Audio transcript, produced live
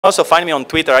also find me on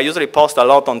Twitter. I usually post a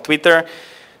lot on Twitter.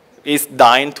 It's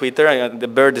dying, Twitter. The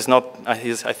bird is not,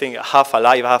 he's, I think, half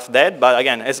alive, half dead. But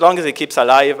again, as long as it keeps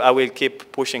alive, I will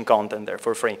keep pushing content there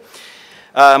for free.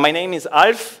 My name is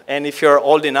Alf, and if you're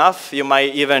old enough, you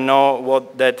might even know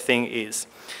what that thing is.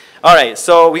 All right,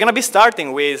 so we're going to be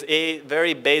starting with a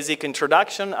very basic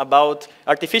introduction about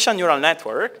artificial neural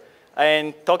network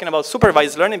and talking about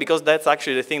supervised learning, because that's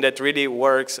actually the thing that really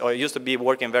works or used to be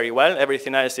working very well.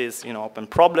 Everything else is, open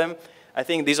problem. I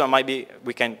think this one might be,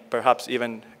 we can perhaps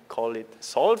even call it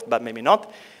solved, but maybe not.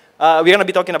 We're going to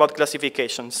be talking about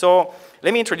classification. So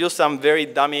let me introduce some very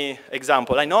dummy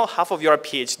example. I know half of you are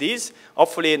PhDs.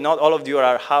 Hopefully not all of you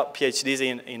are PhDs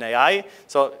in AI.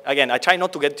 So again, I try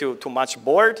not to get you too much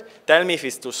bored. Tell me if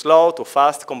it's too slow, too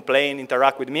fast, complain,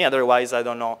 interact with me. Otherwise, I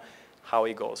don't know how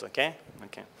it goes, okay?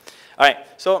 Okay. All right,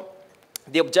 so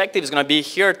the objective is going to be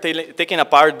here taking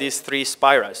apart these three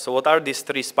spirals. So what are these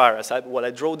three spirals?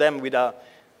 I drew them with a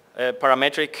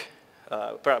parametric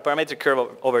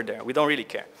curve over there. We don't really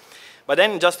care. But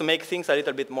then just to make things a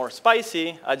little bit more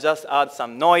spicy, I just add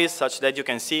some noise such that you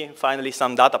can see finally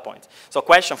some data points. So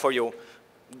question for you,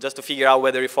 just to figure out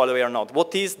whether you follow it or not.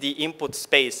 What is the input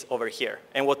space over here?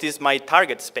 And what is my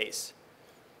target space?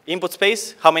 Input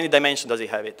space, how many dimensions does it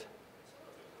have it?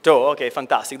 2, okay,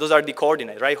 fantastic. Those are the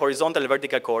coordinates, right? Horizontal and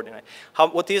vertical coordinate.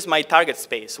 What is my target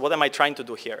space? What am I trying to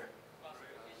do here?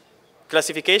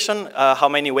 Classification, how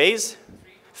many ways?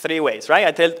 3 ways, right?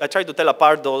 I try to tell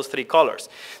apart those 3 colors.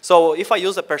 So if I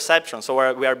use a perception,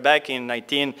 so we are back in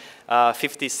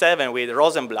 1957 with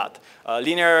Rosenblatt,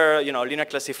 linear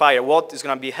classifier, what is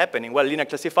going to be happening? Well, linear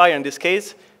classifier in this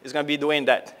case is going to be doing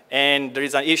that. And there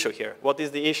is an issue here. What is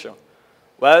the issue?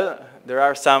 Well, there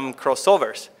are some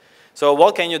crossovers. So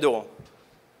what can you do?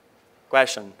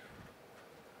 Question.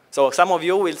 So some of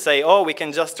you will say, oh, we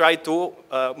can just try to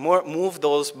move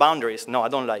those boundaries. No, I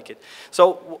don't like it.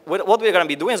 So what we're going to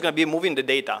be doing is going to be moving the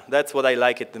data. That's what I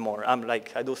like it the more.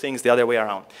 I do things the other way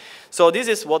around. So this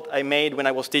is what I made when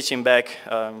I was teaching back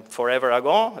forever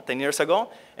ago, 10 years ago.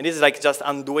 And this is like just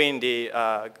undoing the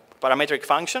parametric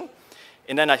function.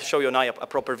 And then I show you now a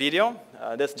proper video.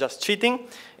 That's just cheating.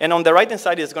 And on the right-hand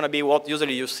side is going to be what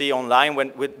usually you see online,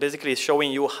 when basically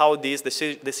showing you how these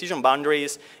decision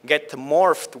boundaries get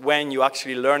morphed when you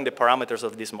actually learn the parameters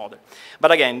of this model.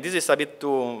 But again, this is a bit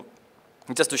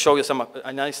just to show you some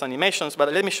nice animations,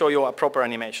 but let me show you a proper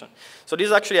animation. So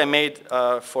this actually I made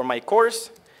for my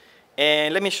course.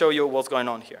 And let me show you what's going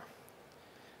on here.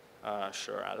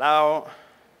 Sure, allow.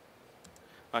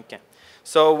 Okay.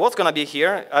 So what's going to be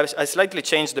here, I slightly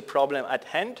changed the problem at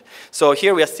hand. So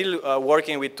here we are still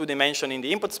working with 2 dimensions in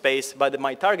the input space, but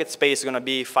my target space is going to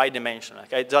be 5-dimensional.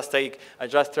 Okay? I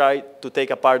just try to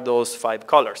take apart those 5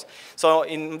 colors. So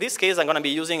in this case, I'm going to be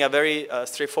using a very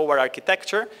straightforward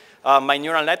architecture. My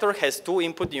neural network has 2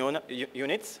 input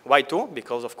units. Why 2?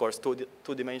 Because, of course,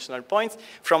 2-dimensional points.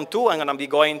 From 2, I'm going to be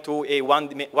going to a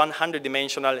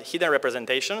 100-dimensional hidden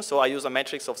representation. So I use a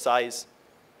matrix of size.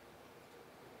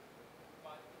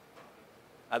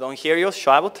 I don't hear you.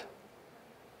 Shout.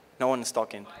 No one is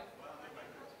talking.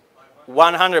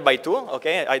 100 by 2.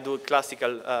 Okay, I do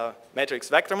classical matrix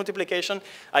vector multiplication.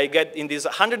 I get in this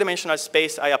 100-dimensional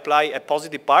space, I apply a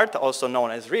positive part, also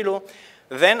known as ReLU.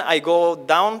 Then I go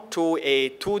down to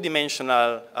a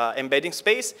 2-dimensional embedding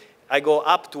space. I go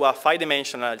up to a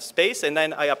 5-dimensional space, and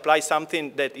then I apply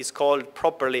something that is called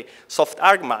properly soft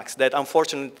argmax, that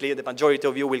unfortunately the majority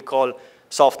of you will call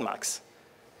softmax.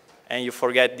 And you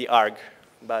forget the arg.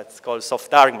 But it's called soft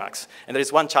argmax. And there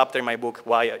is one chapter in my book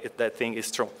why that thing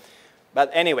is true. But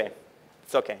anyway,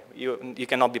 it's okay. You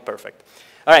cannot be perfect.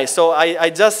 All right, so I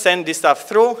just send this stuff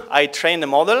through. I train the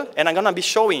model. And I'm going to be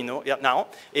showing you now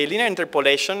a linear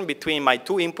interpolation between my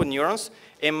 2 input neurons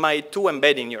and my 2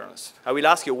 embedding neurons. I will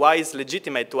ask you why it's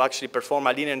legitimate to actually perform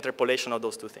a linear interpolation of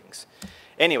those 2 things.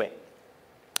 Anyway,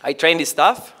 I train this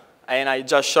stuff. And I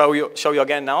just show you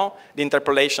again now the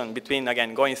interpolation between,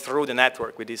 again, going through the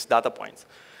network with these data points.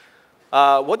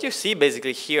 What you see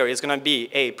basically here is going to be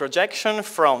a projection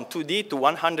from 2D to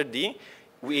 100D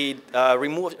with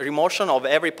remotion of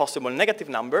every possible negative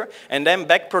number, and then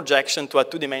back projection to a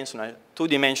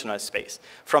 2-dimensional space.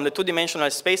 From the 2-dimensional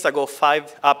space, I go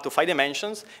up to 5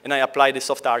 dimensions, and I apply the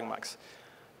soft argmax.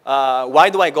 Why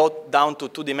do I go down to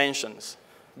 2 dimensions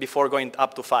before going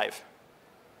up to 5?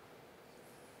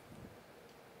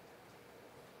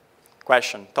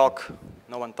 Question, talk,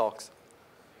 no one talks.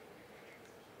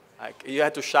 You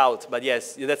had to shout, but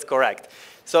yes, that's correct.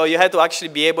 So you had to actually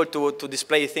be able to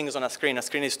display things on a screen. A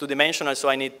screen is 2-dimensional, so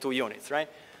I need 2 units, right?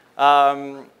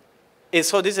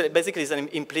 So this basically is an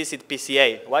implicit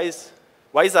PCA. Why is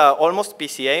Why is almost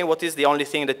PCA? What is the only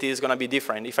thing that is going to be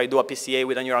different if I do a PCA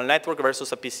with a neural network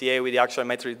versus a PCA with the actual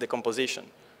metric decomposition?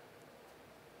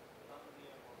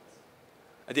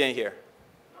 I didn't hear.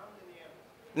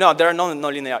 No, there are no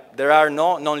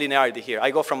non-linearity here.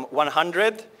 I go from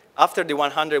 100, after the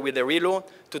 100 with the ReLU,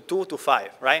 to 2 to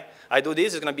 5, right? I do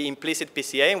this, it's going to be implicit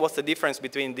PCA. What's the difference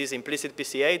between this implicit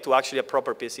PCA to actually a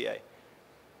proper PCA?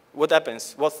 What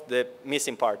happens? What's the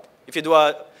missing part? If you do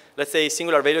a, let's say,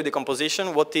 singular value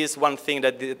decomposition, what is one thing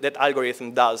that that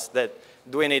algorithm does that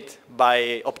doing it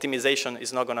by optimization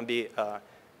is not going to be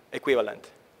equivalent?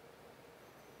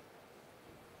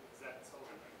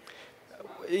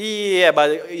 Yeah,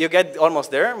 but you get almost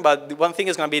there. But the one thing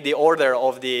is going to be the order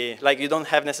of the, like you don't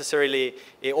have necessarily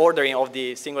a ordering of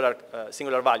the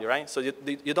singular value, right? So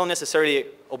you don't necessarily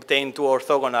obtain two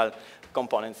orthogonal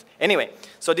components. Anyway,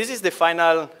 so this is the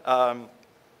final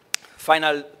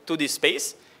 2D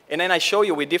space. And then I show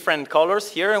you with different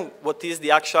colors here what is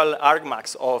the actual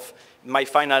argmax of my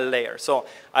final layer. So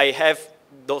I have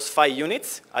those 5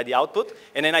 units at the output,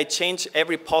 and then I change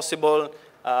every possible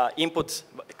input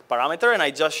parameter, and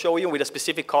I just show you with a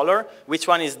specific color which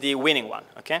one is the winning one,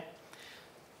 okay?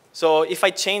 So if I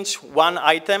change one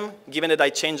item, given that I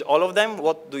change all of them,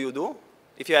 what do you do?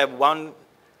 If you have one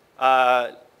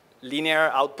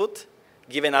linear output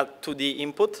given a 2D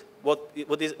input, what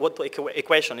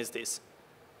equation is this?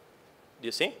 Do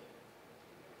you see?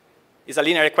 It's a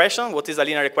linear equation. What is a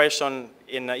linear equation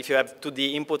if you have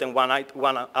 2D input and one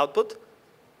output?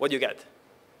 What do you get?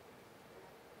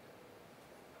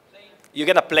 You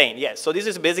get a plane, yes. So this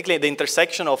is basically the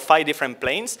intersection of 5 different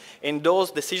planes, and those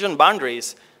decision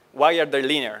boundaries, why are they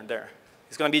linear there?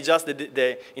 It's going to be just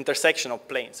the intersection of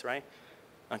planes, right?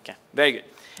 Okay, very good.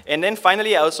 And then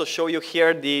finally, I also show you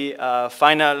here the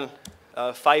final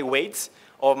 5 weights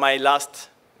of my last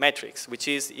matrix, which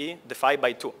is the 5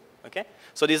 by 2, okay?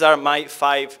 So these are my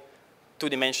 5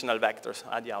 two-dimensional vectors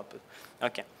at the output,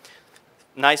 okay.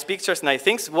 Nice pictures, nice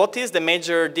things. What is the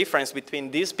major difference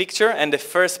between this picture and the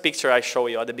first picture I show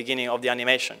you at the beginning of the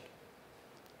animation?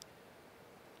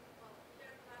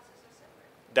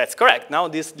 That's correct. Now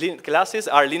these classes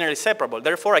are linearly separable.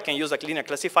 Therefore, I can use a linear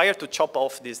classifier to chop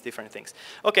off these different things.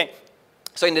 Okay,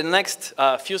 so in the next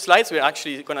few slides, we're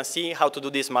actually going to see how to do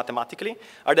this mathematically.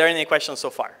 Are there any questions so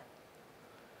far?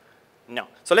 No.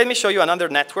 So let me show you another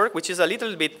network, which is a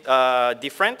little bit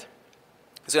different.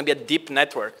 It's going to be a deep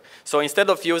network. So instead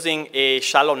of using a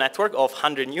shallow network of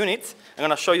 100 units, I'm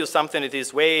going to show you something that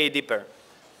is way deeper.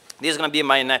 This is going to be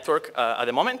my network at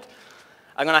the moment.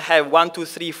 I'm going to have 1, 2,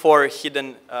 3, 4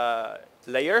 hidden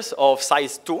layers of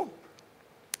size 2.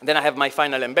 Then I have my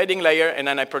final embedding layer, and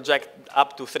then I project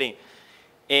up to 3.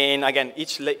 And again,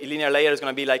 each linear layer is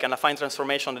going to be like an affine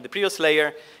transformation of the previous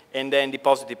layer, and then the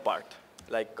positive part,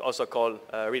 like also called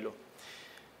ReLU.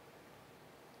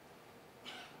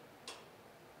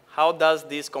 How does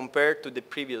this compare to the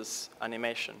previous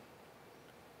animation?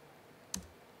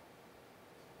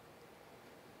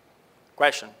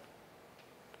 Question?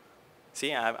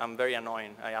 See, I'm very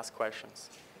annoying. I ask questions.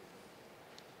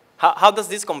 How does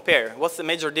this compare? What's the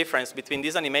major difference between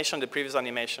this animation and the previous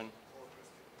animation?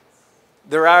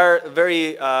 There are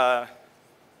there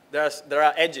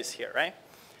are edges here, right?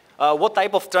 What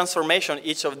type of transformation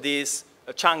each of these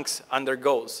chunks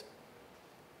undergoes?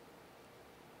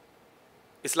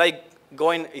 It's like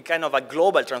going kind of a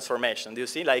global transformation. Do you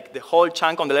see? Like the whole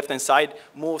chunk on the left-hand side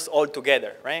moves all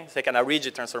together, right? It's like a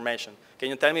rigid transformation. Can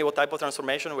you tell me what type of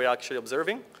transformation we're actually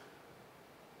observing?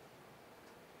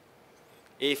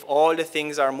 If all the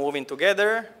things are moving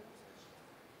together,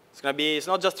 it's going to be, it's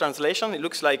not just translation, it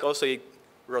looks like also a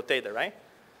rotator, right?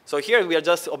 So here we are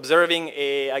just observing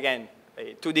again,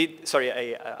 a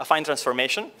affine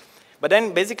transformation. But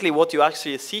then basically what you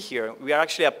actually see here, we are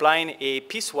actually applying a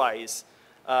piecewise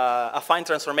affine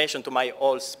transformation to my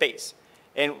whole space.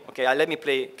 And okay, let me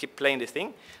keep playing this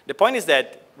thing. The point is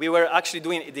that we were actually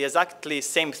doing the exactly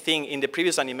same thing in the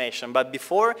previous animation, but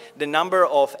before the number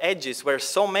of edges were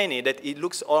so many that it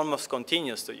looks almost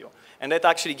continuous to you. And that's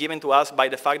actually given to us by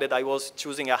the fact that I was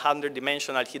choosing a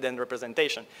 100-dimensional hidden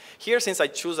representation. Here, since I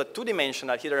choose a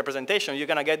 2-dimensional hidden representation, you're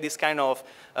going to get this kind of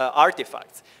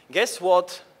artifacts. Guess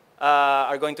what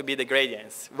are going to be the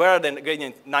gradients? Where are the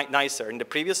gradients nicer, in the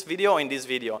previous video or in this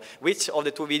video? Which of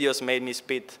the 2 videos made me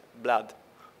spit blood?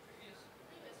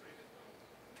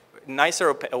 Nicer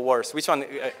or worse? Which one?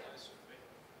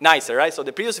 Nicer, right? So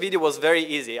the previous video was very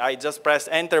easy. I just pressed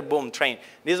enter, boom, train.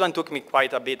 This one took me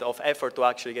quite a bit of effort to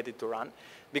actually get it to run.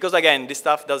 Because again, this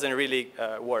stuff doesn't really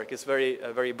work. It's very,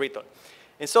 very brittle.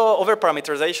 And so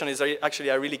over-parameterization is actually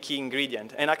a really key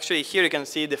ingredient. And actually here you can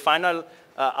see the final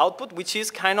output, which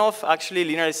is kind of actually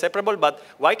linearly separable, but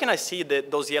why can I see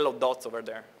those yellow dots over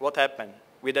there? What happened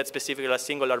with that specific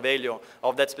singular value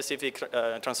of that specific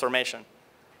transformation?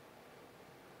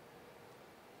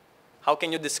 How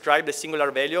can you describe the singular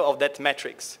value of that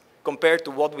matrix compared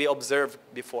to what we observed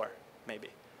before, maybe?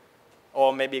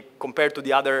 Or maybe compared to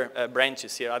the other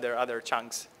branches here, other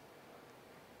chunks?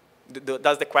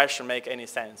 Does the question make any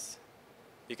sense?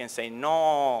 You can say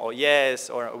no, or yes,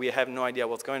 or we have no idea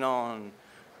what's going on.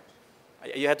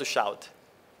 You have to shout.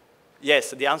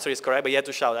 Yes, the answer is correct, but you have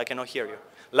to shout. I cannot hear you.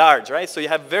 Large, right? So you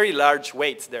have very large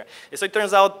weights there. And so it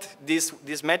turns out these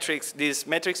metrics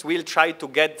will try to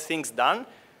get things done.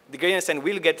 The gradient descent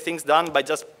will get things done by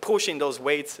just pushing those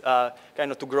weights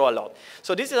kind of to grow a lot.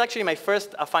 So this is actually my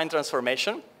first affine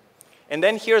transformation. And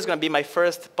then here's going to be my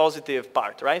first positive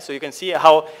part, right? So you can see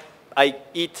how I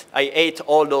ate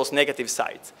all those negative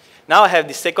sides. Now I have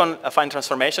the second affine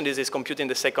transformation. This is computing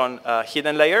the second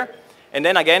hidden layer. And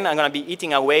then again, I'm going to be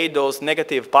eating away those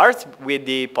negative parts with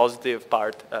the positive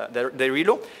part, the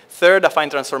ReLU. Third affine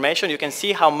transformation, you can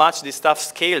see how much this stuff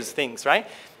scales things, right?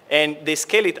 And they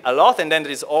scale it a lot, and then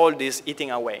there is all this eating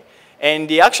away. And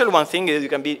the actual one thing is you're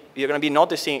going to be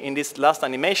noticing in this last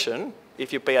animation,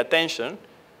 if you pay attention.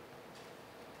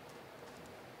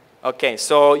 Okay,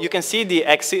 so you can see the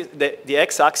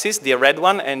x-axis, the red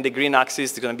one, and the green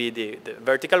axis is going to be the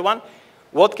vertical one.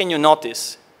 What can you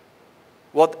notice?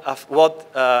 What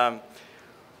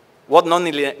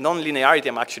non-linearity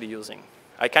I'm actually using?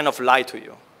 I kind of lie to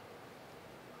you.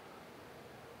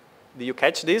 Do you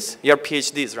catch this? You're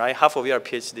PhDs, right? Half of you are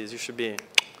PhDs. You should be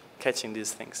catching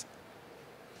these things.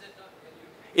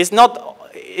 It's not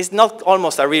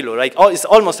almost a ReLU. Like, oh, it's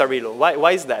almost a ReLU.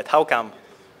 Why is that? How come?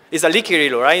 It's a leaky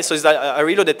ReLU, right? So it's a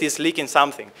ReLU that is leaking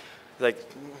something. Like,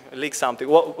 leak something.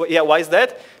 Yeah, why is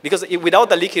that? Because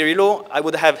without a leaky ReLU, I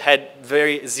would have had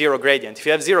zero gradient. If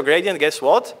you have zero gradient, guess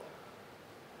what?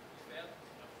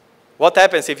 What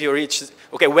happens if you reach,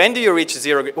 okay, when do you reach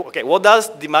zero? Okay, what does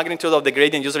the magnitude of the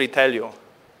gradient usually tell you?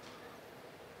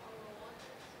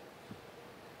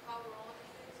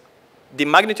 The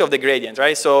magnitude of the gradient,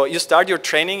 right? So you start your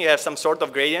training, you have some sort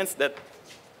of gradients that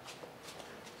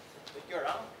take you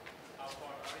around. How far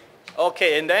are you?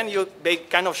 Okay, and then they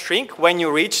kind of shrink when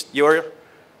you reach your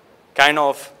kind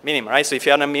of minimum, right? So if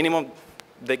you have a minimum,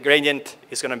 the gradient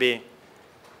is going to be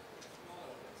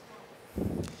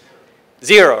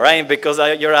zero, right? Because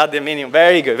you're at the minimum.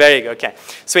 Very good, okay.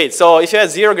 Sweet. So if you have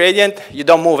zero gradient, you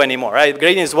don't move anymore, right?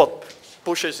 Gradient is what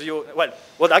pushes you, well,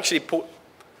 what actually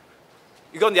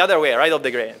you go the other way, right, of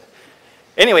the gradient.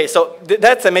 Anyway, so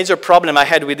that's a major problem I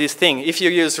had with this thing. If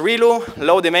you use ReLU,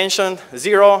 low dimension,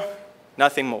 zero,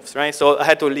 nothing moves, right? So I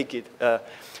had to leak it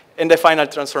in the final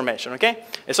transformation, okay?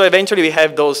 And so eventually we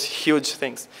have those huge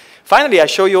things. Finally, I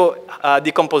show you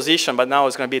decomposition, but now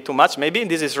it's going to be too much. Maybe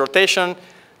this is rotation,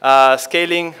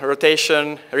 scaling,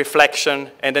 rotation,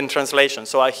 reflection, and then translation.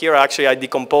 So here actually I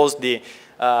decomposed the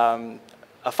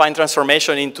affine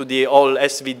transformation into the all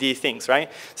SVD things, right?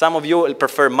 Some of you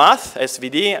prefer math,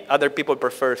 SVD. Other people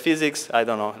prefer physics. I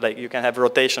don't know. Like you can have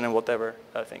rotation and whatever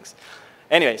things.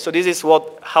 Anyway, so this is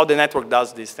how the network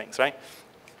does these things, right?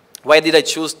 Why did I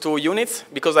choose 2 units?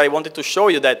 Because I wanted to show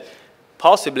you that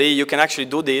possibly you can actually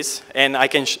do this, and I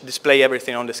can display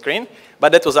everything on the screen.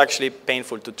 But that was actually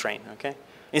painful to train, okay?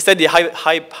 Instead, the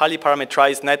highly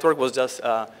parameterized network was just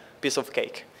a piece of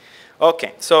cake.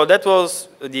 Okay, so that was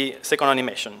the second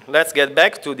animation. Let's get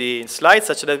back to the slides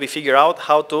such that we figure out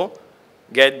how to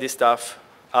get this stuff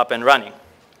up and running.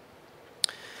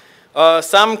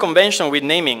 Some convention with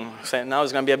naming. So now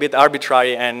it's going to be a bit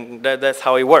arbitrary, and that's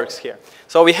how it works here.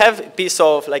 So we have a piece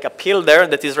of like a pill there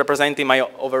that is representing my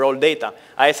overall data.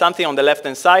 I have something on the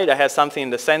left-hand side. I have something in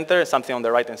the center, something on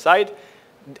the right-hand side.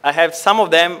 I have some of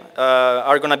them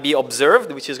are going to be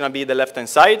observed, which is going to be the left-hand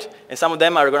side, and some of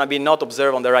them are going to be not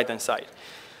observed on the right-hand side.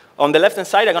 On the left-hand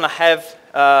side, I'm going to have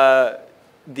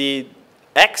the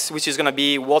x, which is going to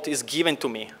be what is given to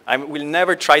me. I will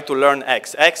never try to learn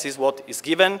x. X is what is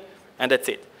given, and that's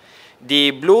it.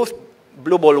 The blue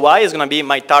ball y is going to be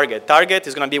my target. Target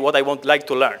is going to be what I would like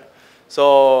to learn.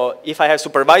 So if I have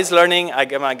supervised learning, I'm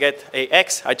going to get a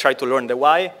x. I try to learn the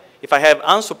y. If I have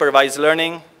unsupervised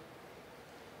learning,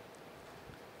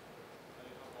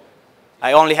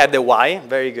 I only have the y,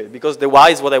 very good, because the y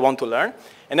is what I want to learn.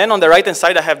 And then on the right-hand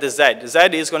side, I have the z. Z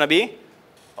is going to be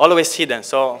always hidden,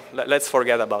 so let's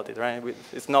forget about it, right?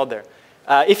 It's not there.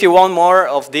 If you want more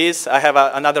of this, I have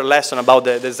another lesson about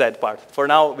the z part. For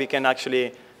now, we can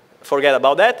actually forget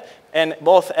about that. And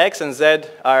both X and Z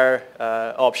are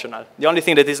optional. The only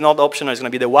thing that is not optional is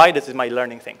going to be the Y. This is my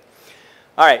learning thing.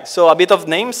 All right, so a bit of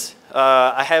names.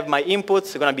 I have my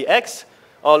inputs going to be X,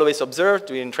 always observed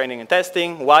during training and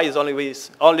testing. Y is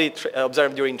only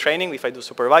observed during training if I do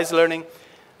supervised learning.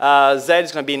 Z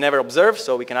is going to be never observed,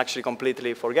 so we can actually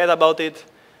completely forget about it.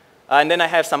 And then I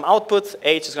have some outputs.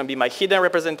 H is going to be my hidden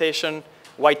representation.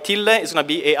 Y tilde is going to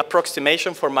be an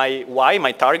approximation for my Y,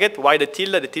 my target. Y the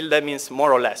tilde means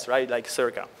more or less, right, like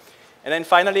circa. And then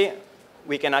finally,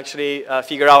 we can actually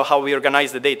figure out how we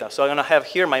organize the data. So I'm going to have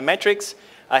here my metrics.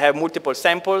 I have multiple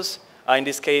samples. In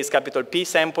this case, capital P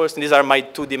samples. And these are my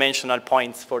two-dimensional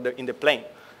points for in the plane.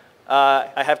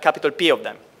 I have capital P of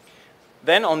them.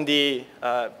 Then on they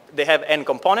have n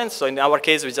components. So in our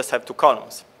case, we just have 2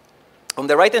 columns. On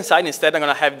the right-hand side, instead, I'm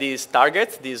going to have these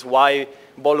targets, these Y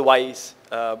ball Ys,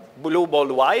 blue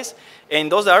ball Ys. And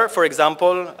those are, for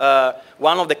example,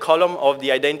 one of the column of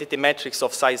the identity matrix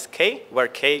of size K, where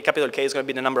capital K is going to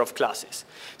be the number of classes.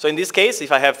 So in this case,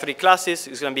 if I have 3 classes,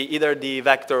 it's going to be either the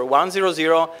vector 1, 0,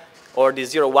 0, or the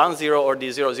 0, 1, 0, or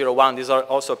the 0, 0, 1. These are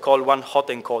also called one-hot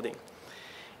encoding.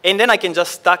 And then I can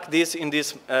just stack this in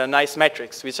this nice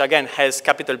matrix, which again has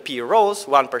capital P rows,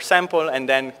 1 per sample, and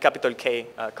then capital K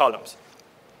columns.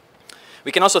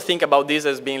 We can also think about this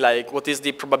as being like, what is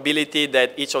the probability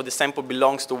that each of the sample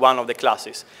belongs to one of the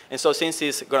classes? And so since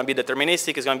it's going to be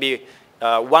deterministic, it's going to be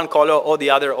one color or the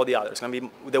other or the other. It's going to be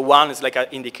the one is like an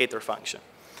indicator function.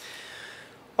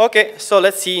 OK, so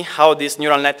let's see how these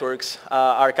neural networks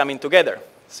are coming together.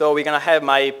 So we're going to have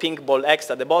my pink ball X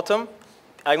at the bottom.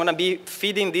 I'm going to be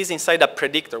feeding this inside a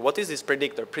predictor. What is this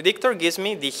predictor? Predictor gives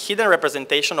me the hidden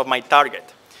representation of my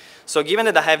target. So given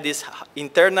that I have this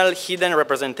internal hidden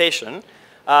representation,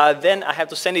 then I have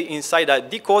to send it inside a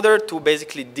decoder to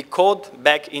basically decode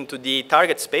back into the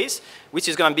target space, which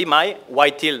is going to be my Y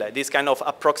tilde, this kind of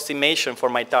approximation for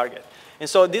my target. And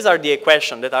so these are the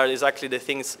equations that are exactly the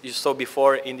things you saw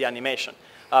before in the animation.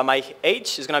 My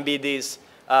H is going to be this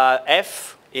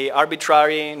F, a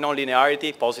arbitrary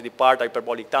nonlinearity, positive part,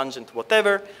 hyperbolic tangent,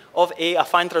 whatever, of a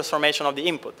affine transformation of the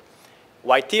input.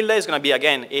 Y tilde is going to be,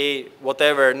 again, a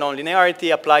whatever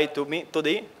nonlinearity applied to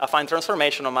the affine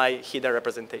transformation of my hidden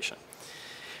representation.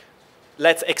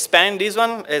 Let's expand this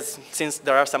one, since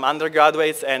there are some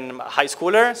undergraduates and high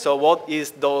schoolers. So what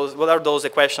are those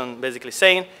equations basically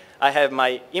saying? I have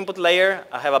my input layer.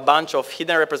 I have a bunch of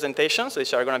hidden representations,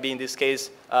 which are going to be, in this case,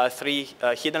 3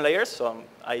 hidden layers. So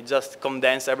I just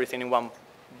condense everything in one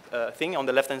thing on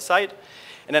the left-hand side.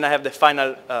 And then I have the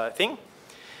final thing.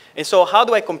 And so how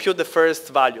do I compute the first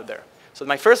value there? So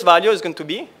my first value is going to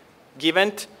be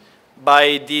given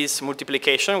by this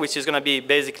multiplication, which is going to be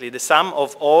basically the sum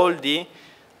of all the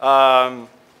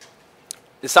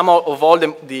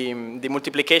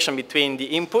multiplication between the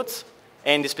inputs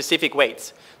and the specific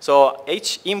weights. So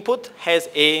each input has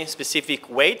a specific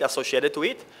weight associated to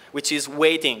it, which is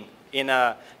weighting in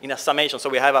a summation. So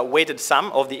we have a weighted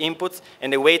sum of the inputs,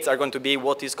 and the weights are going to be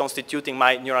what is constituting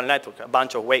my neural network, a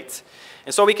bunch of weights.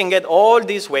 And so we can get all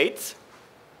these weights,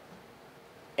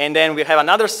 and then we have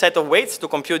another set of weights to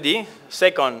compute the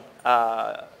second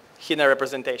hidden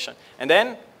representation. And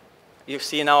then you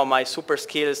see now my super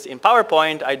skills in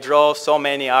PowerPoint. I draw so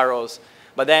many arrows.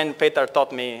 But then Peter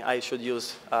taught me I should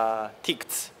use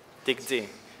tick-Z.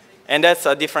 And that's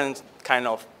a different kind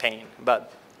of pain.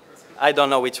 But I don't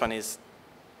know which one is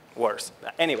worse.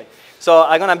 Anyway, so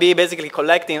I'm going to be basically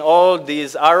collecting all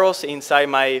these arrows inside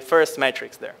my first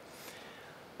matrix there.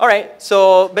 All right,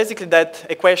 so basically that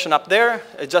equation up there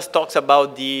just talks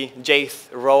about the jth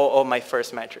row of my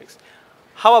first matrix.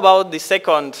 How about the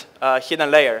second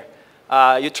hidden layer?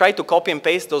 You try to copy and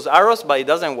paste those arrows, but it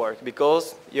doesn't work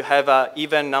because you have an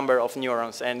even number of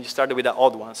neurons and you started with an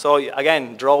odd one. So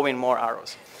again, drawing more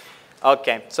arrows.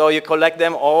 Okay, so you collect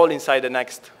them all inside the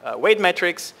next weight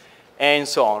matrix and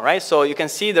so on, right? So you can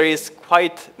see there is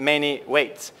quite many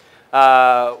weights.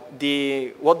 What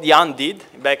Jan did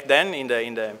back then in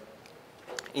the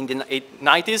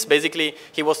 90s, basically,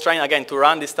 he was trying again to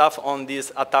run this stuff on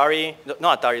this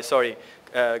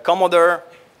Commodore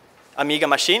Amiga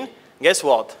machine. Guess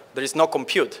what? There is no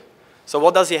compute. So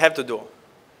what does he have to do?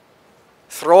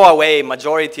 Throw away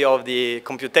majority of the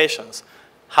computations.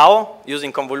 How?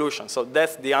 Using convolution. So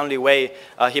that's the only way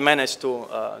he managed to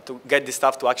get this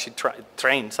stuff to actually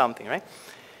train something, right?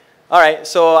 All right,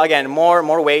 so again,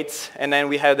 more weights, and then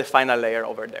we have the final layer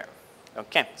over there.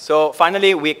 Okay, so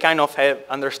finally, we kind of have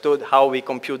understood how we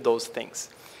compute those things.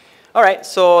 All right,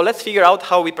 so let's figure out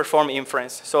how we perform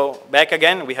inference. So back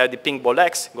again, we have the pink ball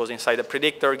X, goes inside the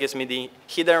predictor, gives me the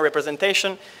hidden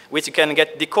representation, which can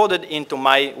get decoded into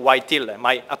my Y tilde,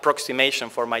 my approximation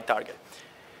for my target.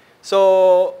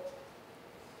 So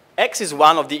X is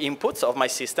one of the inputs of my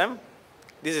system.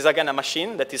 This is, again, a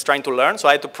machine that is trying to learn, so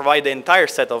I have to provide the entire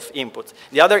set of inputs.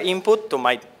 The other input to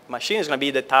my machine is going to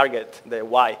be the target, the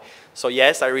Y. So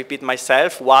yes, I repeat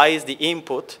myself, Y is the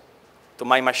input to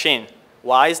my machine.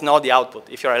 Y is not the output.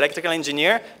 If you're an electrical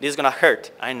engineer, this is going to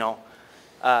hurt. I know.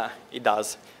 It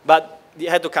does. But you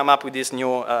had to come up with this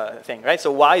new thing, right?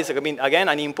 So Y is, again,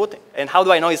 an input. And how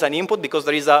do I know it's an input? Because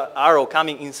there is an arrow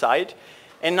coming inside.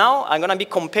 And now I'm going to be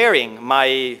comparing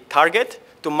my target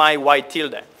to my Y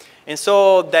tilde. And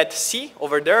so that C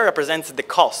over there represents the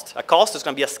cost. A cost is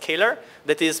going to be a scalar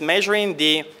that is measuring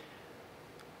the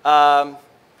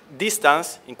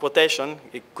distance, in quotation.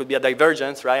 It could be a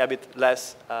divergence, right? A bit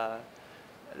less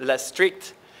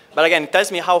strict. But again, it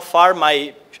tells me how far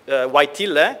my Y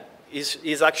tilde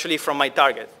is actually from my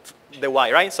target, the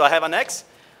Y, right? So I have an X.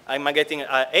 I'm getting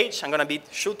an H. I'm going to be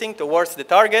shooting towards the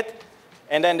target.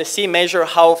 And then the C measure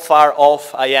how far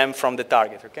off I am from the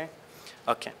target, okay?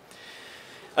 Okay.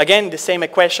 Again, the same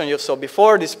equation you saw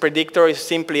before. This predictor is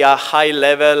simply a high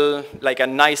level, like a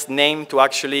nice name to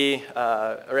actually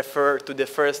refer to the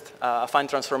first affine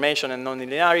transformation and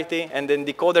nonlinearity. And then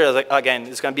decoder, again,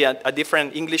 is going to be a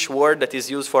different English word that is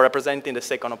used for representing the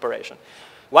second operation.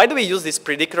 Why do we use this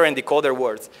predictor and decoder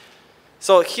words?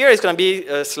 So here it's going to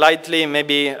be slightly,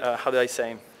 maybe, how do I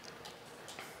say?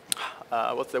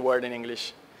 What's the word in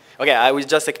English? Okay, I will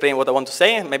just explain what I want to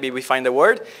say. Maybe we find the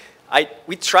word.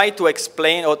 We try to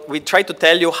explain, or we try to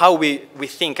tell you how we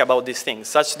think about these things,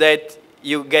 such that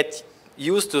you get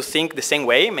used to think the same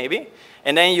way, maybe,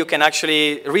 and then you can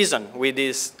actually reason with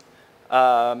these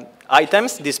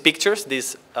items, these pictures,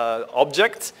 these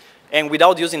objects, and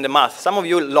without using the math. Some of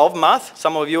you love math,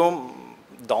 some of you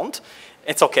don't.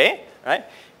 It's okay, right?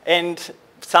 And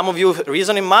some of you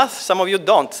reason in math, some of you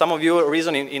don't. Some of you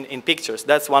reason in pictures.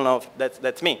 That's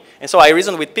that's me. And so I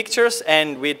reason with pictures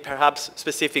and with perhaps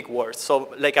specific words. So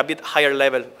like a bit higher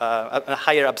level, a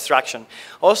higher abstraction.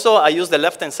 Also, I use the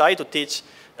left-hand side to teach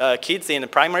kids in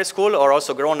primary school or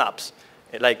also grown-ups,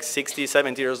 like 60,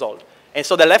 70 years old. And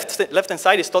so the left-hand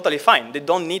side is totally fine. They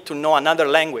don't need to know another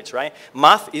language, right?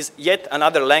 Math is yet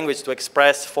another language to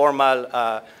express formal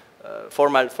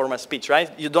speech,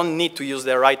 right? You don't need to use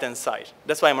the right-hand side.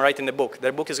 That's why I'm writing the book.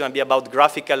 The book is going to be about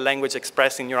graphical language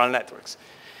expressed in neural networks.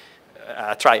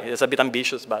 Try. It's a bit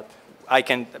ambitious, but I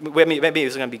can. Maybe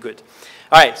it's going to be good.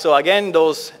 All right. So again,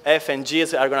 those F and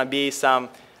G's are going to be some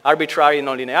arbitrary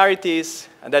nonlinearities,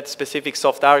 and that specific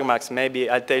soft argmax. Maybe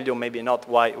I'll tell you. Maybe not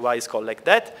why it's called like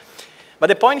that. But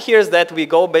the point here is that we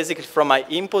go basically from my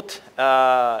input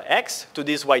x to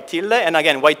this y tilde. And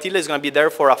again, y tilde is going to be there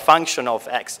for a function of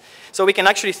x. So we can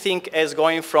actually think as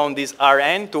going from this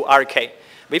Rn to Rk.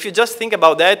 But if you just think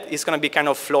about that, it's going to be kind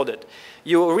of floated.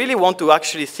 You really want to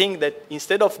actually think that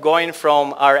instead of going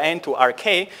from Rn to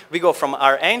Rk, we go from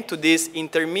Rn to this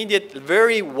intermediate,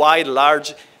 very wide,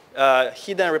 large,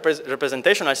 hidden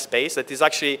representational space that is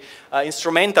actually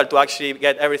instrumental to actually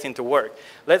get everything to work.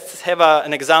 Let's have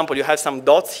an example. You have some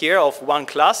dots here of one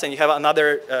class, and you have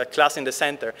another class in the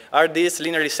center. Are these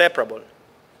linearly separable?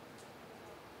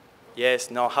 Yes,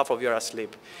 no, half of you are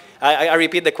asleep. I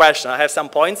repeat the question. I have some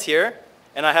points here,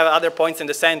 and I have other points in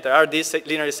the center. Are these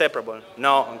linearly separable?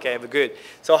 No, okay, good.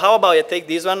 So how about I take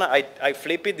this one, I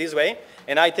flip it this way,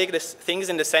 and I take the things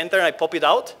in the center, and I pop it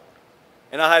out,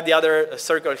 and I have the other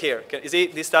circle here. Is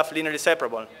this stuff linearly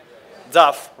separable?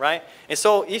 Duff, right? And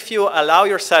so if you allow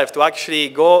yourself to actually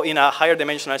go in a higher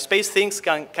dimensional space, things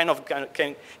can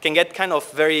get kind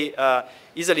of very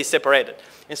easily separated.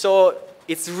 And so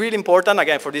it's really important,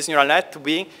 again, for this neural net to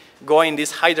be going in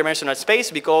this high dimensional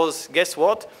space, because guess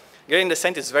what? Gradient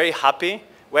descent is very happy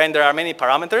when there are many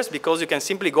parameters, because you can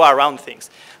simply go around things.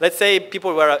 Let's say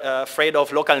people were afraid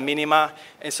of local minima,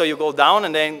 and so you go down,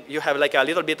 and then you have like a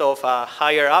little bit of a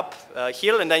higher up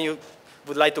hill, and then you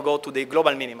would like to go to the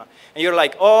global minima. And you're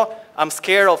like, oh, I'm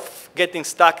scared of getting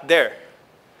stuck there.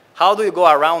 How do you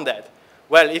go around that?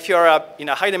 Well, if you're in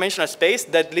a high dimensional space,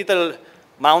 that little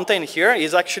mountain here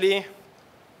is actually,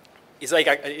 it's like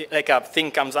a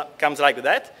thing comes like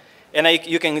that. And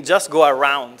you can just go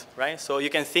around, right? So you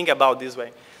can think about this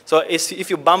way. So if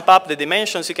you bump up the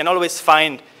dimensions, you can always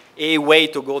find a way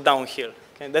to go downhill.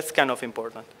 Okay? That's kind of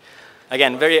important.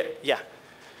 Again, yeah.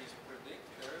 Is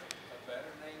predictor a better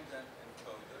name than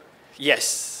encoder?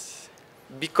 Yes,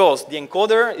 because the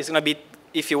encoder is going to be,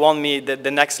 if you want me,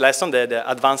 the next lesson,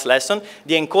 the advanced lesson,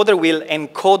 the encoder will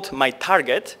encode my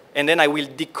target, and then I will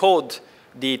decode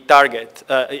the target,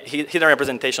 hidden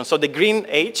representation. So the green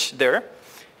H there,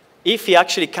 if he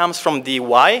actually comes from the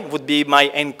Y, would be my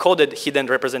encoded hidden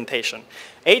representation.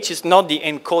 H is not the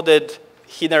encoded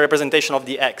hidden representation of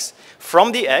the x.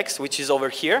 From the x, which is over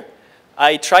here,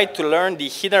 I try to learn the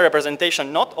hidden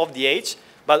representation not of the h,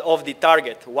 but of the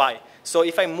target, y. So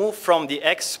if I move from the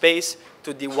x space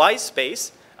to the y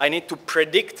space, I need to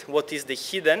predict what is the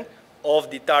hidden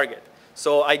of the target.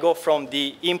 So I go from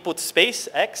the input space,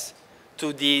 x,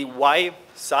 to the y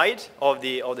side of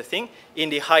the thing in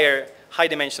the higher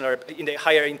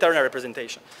internal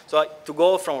representation. So to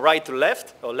go from right to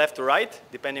left, or left to right,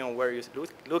 depending on where you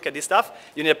look at this stuff,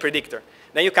 you need a predictor.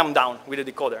 Then you come down with a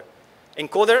decoder.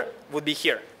 Encoder would be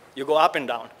here. You go up and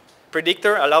down.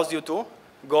 Predictor allows you to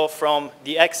go from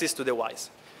the x's to the y's.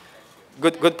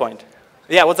 Good point.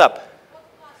 Yeah, what's up?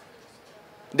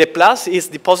 The plus is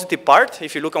the positive part.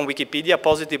 If you look on Wikipedia,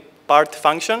 positive part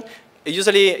function.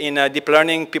 Usually in deep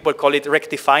learning, people call it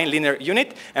rectifying linear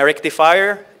unit. And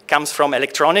rectifier comes from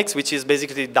electronics, which is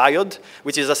basically diode,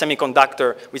 which is a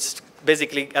semiconductor, which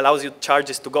basically allows you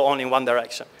charges to go on in one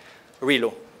direction.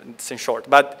 ReLU, it's in short.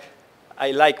 But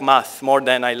I like math more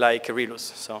than I like ReLUs,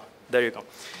 so there you go.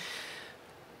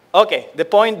 Okay, the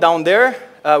point down there,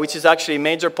 which is actually a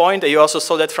major point, you also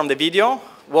saw that from the video,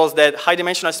 was that high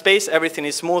dimensional space, everything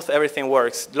is smooth, everything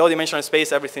works. Low dimensional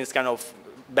space, everything is kind of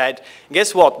bad.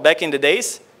 Guess what? Back in the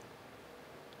days,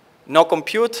 no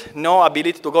compute, no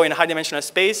ability to go in high dimensional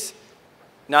space,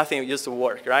 nothing used to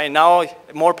work, right? Now,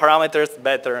 more parameters,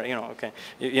 better, you know, okay.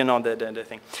 You know the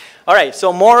thing. All right,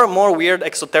 so more weird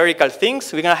exoterical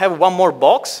things. We're gonna have one more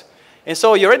box. And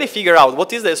so you already figure out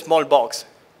what is the small box.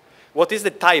 What is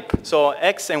the type? So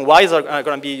x and y's are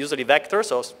gonna be usually vectors,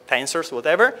 or tensors,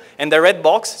 whatever. And the red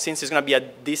box, since it's gonna be a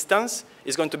distance,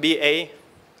 is going to be a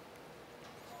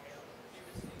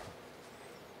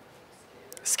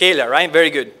scalar, right? Very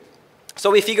good.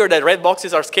 So we figured that red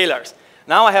boxes are scalars.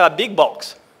 Now I have a big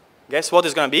box. Guess what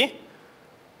it's going to be?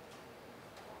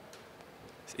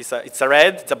 It's a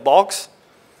red, it's a box.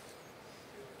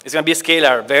 It's going to be a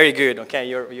scalar. Very good. Okay,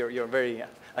 you're very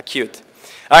acute.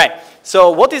 All right,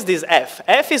 so what is this F?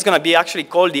 F is going to be actually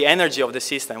called the energy of the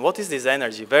system. What is this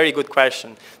energy? Very good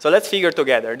question. So let's figure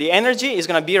together. The energy is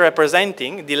going to be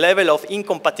representing the level of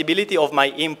incompatibility of my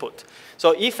input.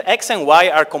 So if x and y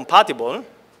are compatible,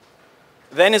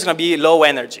 then it's going to be low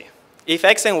energy. If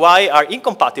x and y are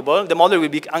incompatible, the model will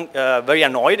be very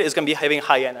annoyed. It's going to be having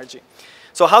high energy.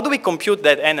 So how do we compute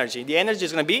that energy? The energy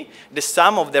is going to be the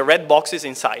sum of the red boxes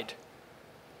inside.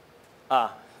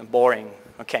 Ah, boring.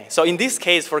 Okay, so in this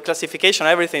case, for classification,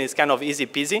 everything is kind of easy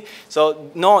peasy.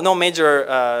 So no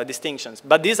major distinctions.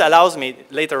 But this allows me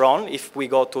later on, if we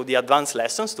go to the advanced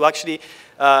lessons, to actually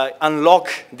unlock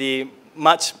the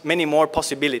many more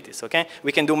possibilities, okay?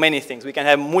 We can do many things. We can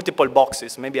have multiple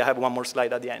boxes. Maybe I have one more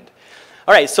slide at the end.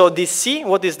 All right, so the C,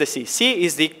 what is the C? C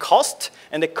is the cost,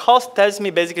 and the cost tells me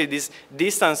basically this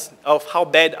distance of how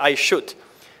bad I shoot.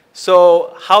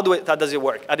 So how does it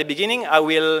work? At the beginning, I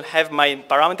will have my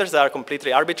parameters that are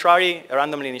completely arbitrary,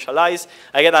 randomly initialized.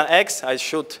 I get an X, I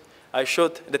shoot,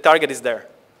 the target is there.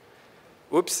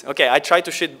 Oops, okay, I try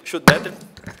to shoot better.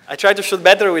 I try to shoot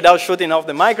better without shooting off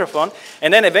the microphone.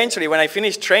 And then eventually, when I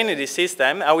finish training the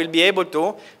system, I will be able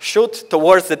to shoot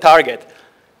towards the target.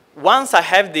 Once I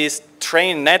have this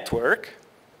trained network,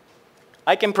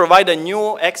 I can provide a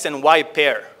new X and Y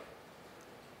pair.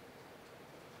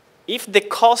 If the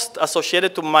cost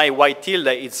associated to my Y tilde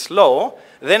is low,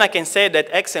 then I can say that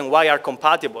X and Y are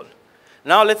compatible.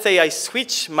 Now let's say I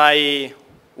switch my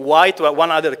Y to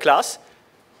one other class.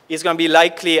 It's going to be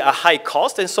likely a high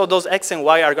cost, and so those X and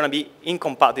Y are going to be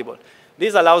incompatible.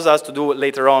 This allows us to do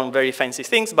later on very fancy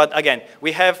things, but again,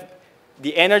 we have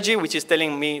the energy, which is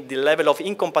telling me the level of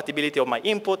incompatibility of my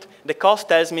input. The cost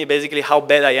tells me basically how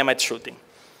bad I am at shooting.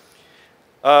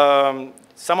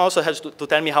 Someone also has to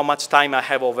tell me how much time I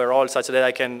have overall, such that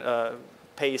I can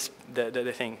pace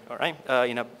the thing, all right?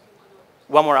 In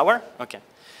one more hour? Okay.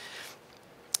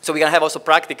 So we're going to have also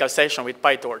practical session with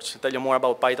PyTorch, tell you more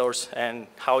about PyTorch and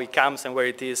how it comes and where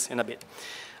it is in a bit.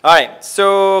 All right,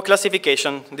 so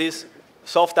classification, this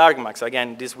soft argmax,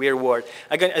 again, this weird word.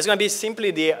 Again, it's going to be simply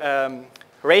the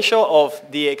ratio of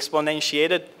the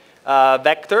exponentiated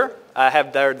vector. I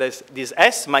have there this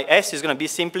S. My S is going to be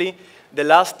simply the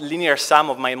last linear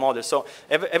sum of my model. So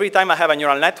every time I have a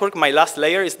neural network, my last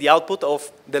layer is the output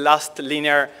of the last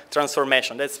linear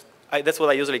transformation. That's what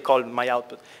I usually call my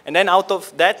output. And then out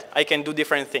of that, I can do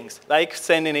different things, like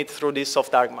sending it through this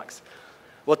soft argmax.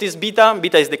 What is beta?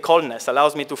 Beta is the coldness,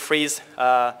 allows me to freeze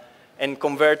and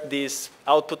convert this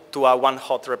output to a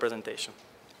one-hot representation.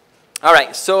 All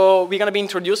right, so we're going to be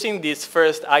introducing this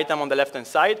first item on the left-hand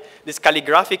side. This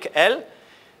calligraphic L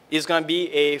is going to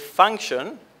be a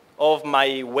function of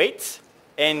my weights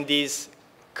and this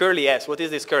curly S. What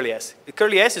is this curly S? The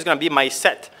curly S is going to be my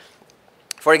set.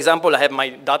 For example, I have my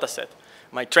data set,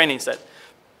 my training set.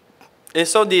 And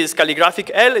so this calligraphic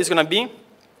L is going to be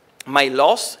my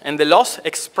loss, and the loss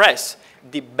express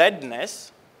the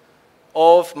badness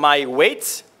of my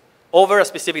weights over a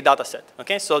specific data set.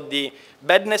 Okay, so the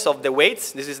badness of the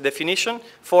weights, this is the definition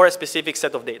for a specific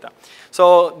set of data.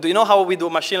 So do you know how we do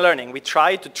machine learning? We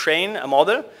try to train a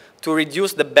model to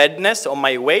reduce the badness of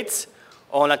my weights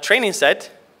on a training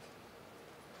set,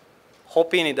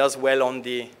 hoping it does well on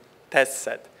the test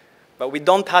set. But we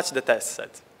don't touch the test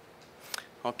set.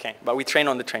 Okay, but we train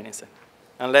on the training set.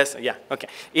 Unless, yeah, okay,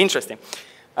 interesting.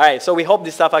 All right, so we hope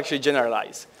this stuff actually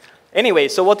generalizes. Anyway,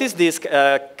 so what is this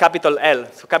capital L?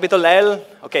 So capital L,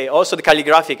 okay, also the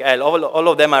calligraphic L, all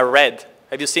of them are red.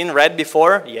 Have you seen red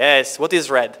before? Yes, what is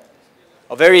red?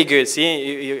 Oh, very good,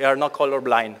 see, you are not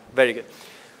colorblind, very good.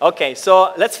 Okay,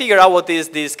 so let's figure out what is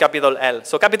this capital L.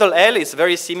 So capital L is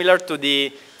very similar to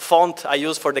the font I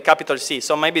use for the capital C,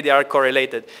 so maybe they are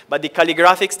correlated. But the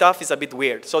calligraphic stuff is a bit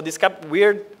weird. So this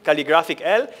weird calligraphic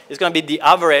L is going to be the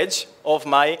average of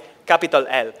my capital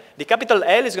L. The capital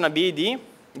L is going to be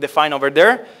defined over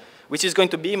there, which is going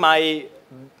to be my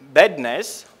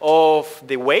badness of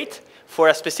the weight for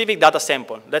a specific data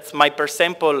sample. That's my per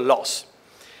sample loss.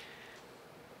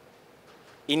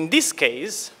 In this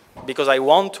case, because I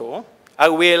want to, I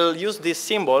will use this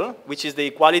symbol, which is the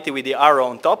equality with the arrow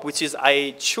on top, which is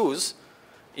I choose.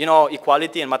 You know,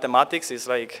 equality in mathematics is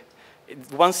like,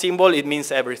 one symbol, it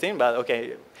means everything, but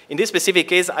okay. In this specific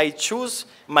case, I choose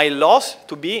my loss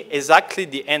to be exactly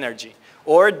the energy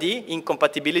or the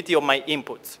incompatibility of my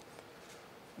inputs.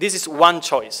 This is one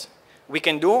choice. We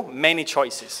can do many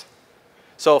choices.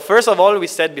 So first of all, we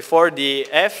said before the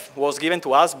F was given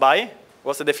to us by,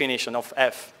 what's the definition of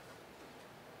F?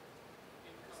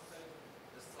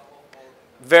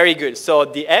 Very good. So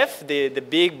the F, the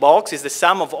big box, is the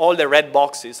sum of all the red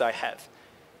boxes I have.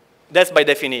 That's by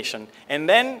definition. And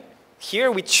then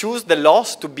here we choose the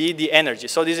loss to be the energy.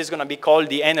 So this is going to be called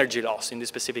the energy loss in this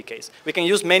specific case. We can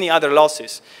use many other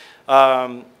losses.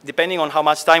 Depending on how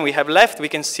much time we have left, we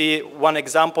can see one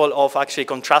example of actually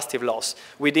contrastive loss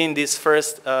within this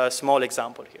first small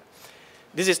example here.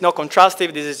 This is not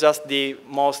contrastive. This is just the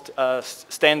most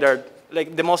standard,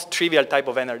 like the most trivial type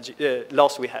of energy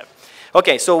loss we have.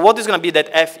 Okay, so what is going to be that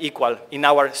F equal in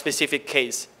our specific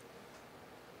case?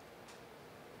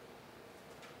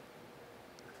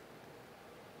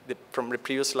 From the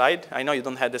previous slide, I know you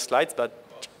don't have the slides, but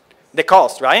the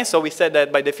cost, right? So we said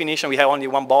that by definition we have only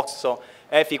one box, so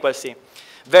F equals C.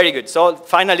 Very good. So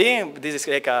finally, this is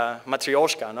like a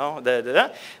matryoshka, no?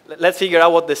 Let's figure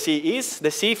out what the C is.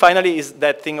 The C finally is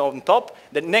that thing on top,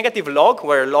 the negative log,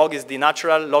 where log is the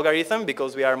natural logarithm,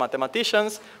 because we are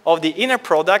mathematicians, of the inner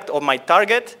product of my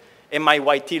target and my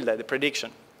y tilde, the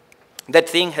prediction. That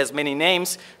thing has many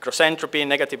names, cross entropy,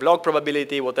 negative log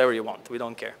probability, whatever you want. We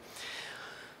don't care.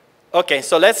 Okay,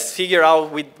 so let's figure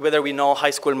out whether we know high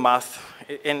school math.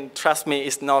 And trust me,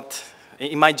 it's not.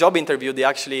 In my job interview, they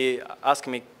actually asked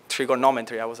me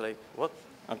trigonometry. I was like, what?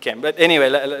 Okay, but anyway,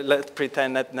 let's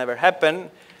pretend that never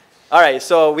happened. All right,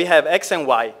 so we have x and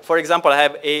y. For example, I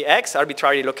have ax,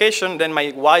 arbitrary location. Then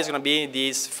my y is going to be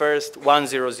this first 1,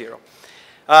 0, 0.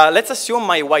 Let's assume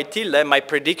my y tilde, my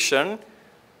prediction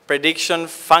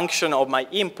function of my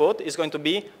input is going to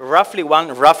be roughly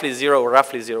 1, roughly 0,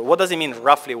 roughly 0. What does it mean,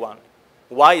 roughly 1?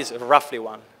 Y is roughly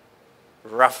 1.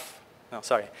 No,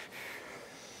 sorry.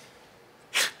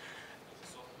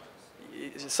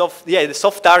 Yeah, the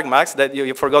soft argmax, that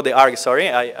you forgot the arg, sorry.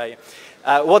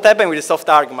 What happened with the soft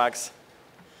argmax?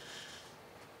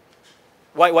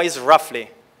 Why is roughly?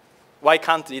 Why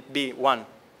can't it be 1?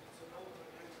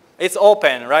 It's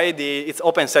open, right? It's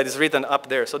open set is written up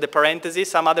there. So the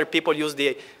parentheses, some other people use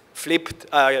the flipped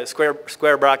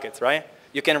square brackets, right?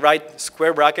 You can write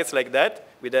square brackets like that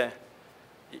with a,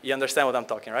 you understand what I'm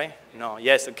talking, right? No,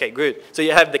 yes, okay, good. So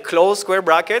you have the closed square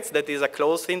brackets, that is a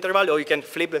closed interval, or you can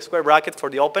flip the square bracket for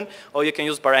the open, or you can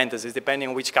use parentheses, depending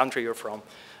on which country you're from.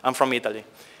 I'm from Italy.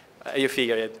 You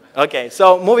figure it. Okay,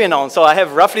 so moving on. So I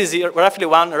have roughly 0, roughly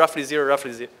 1, roughly 0,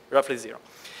 roughly 0.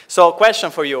 So question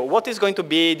for you, what is going to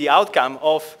be the outcome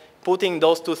of putting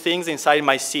those two things inside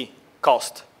my C,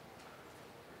 cost?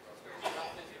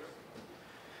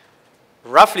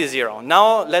 Roughly 0.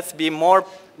 Now let's be more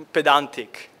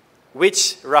pedantic.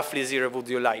 Which roughly 0 would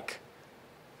you like?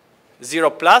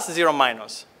 0 plus, 0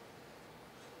 minus?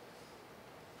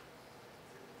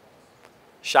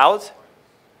 Shout.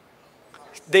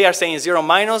 They are saying 0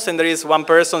 minus, and there is one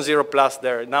person 0 plus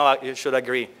there. Now you should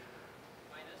agree.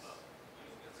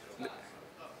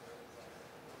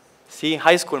 See,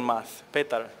 high school math.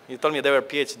 Petar, you told me they were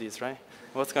PhDs, right?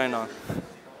 What's going on?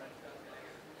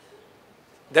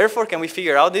 Therefore, can we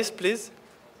figure out this, please?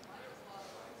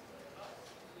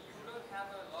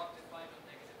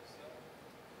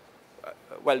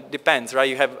 Well, depends, right?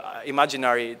 You have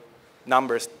imaginary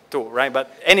numbers too, right?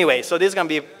 But anyway, so this is going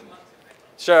to be,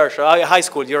 sure. High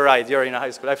school, you're right. You're in a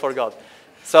high school. I forgot.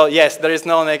 So yes, there is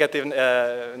no negative,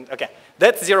 okay.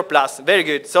 That's 0 plus, very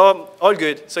good. So all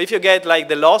good. So if you get like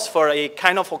the loss for a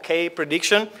kind of okay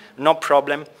prediction, no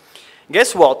problem.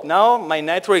 Guess what? Now my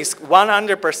network is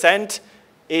 100%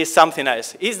 is something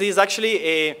else. Is this actually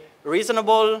a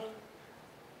reasonable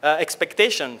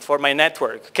expectation for my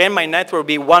network? Can my network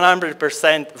be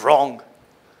 100% wrong?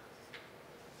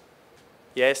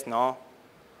 Yes, no?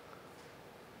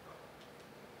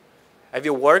 Have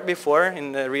you worked before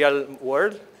in the real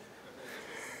world?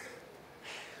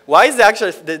 Why is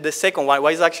actually the second one?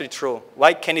 Why is it actually true?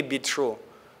 Why can it be true?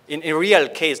 In real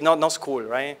case, not school,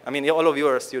 right? I mean, all of you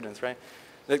are students, right?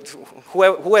 Like,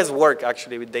 who has worked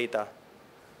actually with data?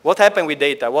 What happened with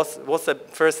data? What's the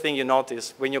first thing you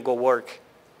notice when you go work?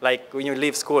 Like when you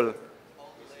leave school?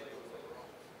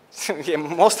 Yeah,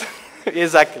 most,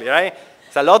 exactly, right?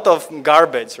 It's a lot of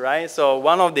garbage, right? So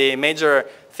one of the major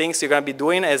things you're going to be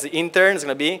doing as intern is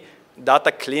going to be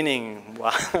data cleaning.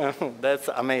 Wow, that's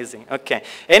amazing. Okay.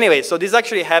 Anyway, so this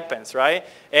actually happens, right?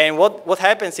 And what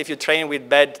happens if you train with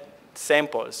bad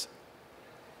samples?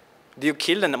 Do you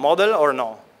kill the model or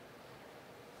no?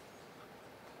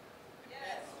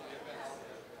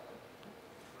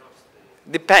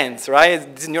 Depends,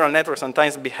 right? These neural networks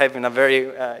sometimes behave in a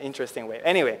very interesting way.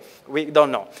 Anyway, we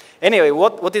don't know. Anyway,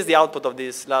 what is the output of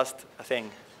this last thing?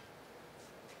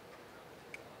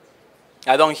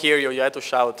 I don't hear you. You have to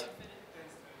shout.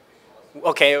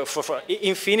 Okay, for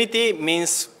infinity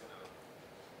means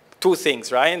two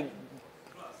things, right?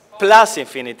 Plus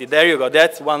infinity. There you go.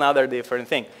 That's one other different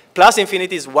thing. Plus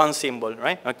infinity is one symbol,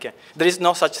 right? Okay. There is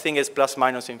no such thing as plus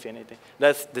minus infinity.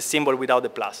 That's the symbol without the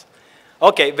plus.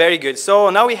 Okay, very good.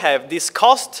 So now we have this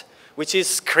cost, which is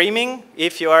screaming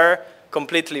if you are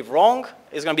completely wrong.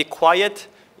 It's going to be quiet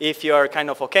if you are kind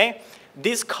of okay.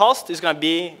 This cost is going to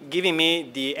be giving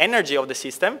me the energy of the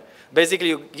system. Basically,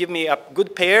 you give me a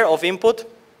good pair of input,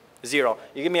 0.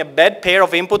 You give me a bad pair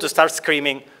of input to start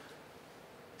screaming.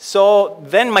 So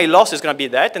then my loss is going to be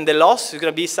that, and the loss is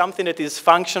going to be something that is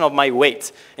function of my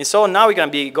weight. And so now we're going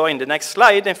to be going the next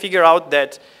slide and figure out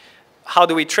that how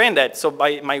do we train that? So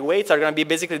my weights are going to be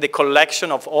basically the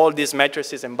collection of all these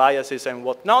matrices and biases and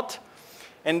whatnot.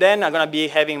 And then I'm going to be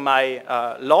having my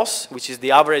loss, which is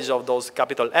the average of those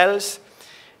capital L's.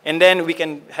 And then we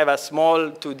can have a small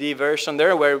 2D version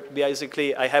there where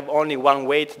basically I have only one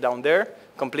weight down there,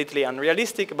 completely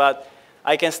unrealistic, but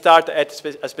I can start at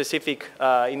a specific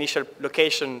initial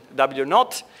location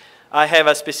W0. I have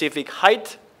a specific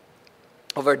height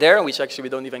over there, which actually we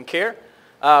don't even care.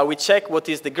 We check what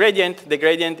is the gradient. The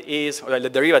gradient is, well, the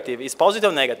derivative is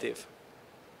positive or negative?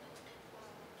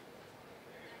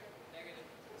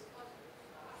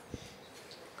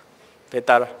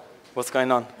 Petar, what's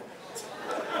going on?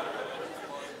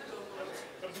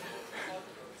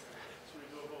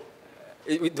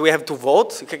 Do we have to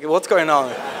vote? What's going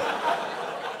on?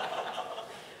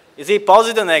 Is it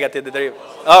positive or negative, the derivative?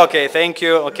 Okay, thank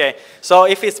you. Okay, so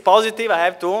if it's positive, I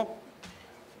have to,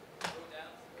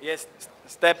 yes,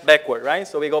 step backward, right?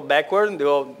 So we go backward, we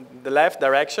go the left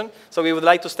direction. So we would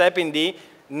like to step in the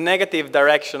negative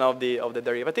direction of the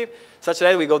derivative, such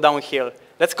that we go downhill.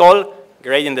 Let's call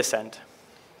gradient descent.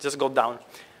 Just go down.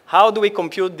 How do we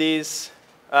compute these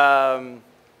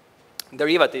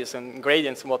derivatives and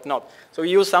gradients and whatnot? So we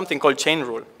use something called chain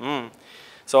rule.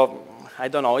 So I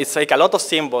don't know. It's like a lot of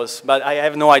symbols, but I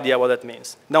have no idea what that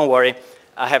means. Don't worry.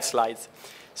 I have slides.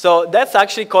 So that's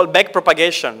actually called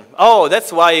backpropagation. Oh,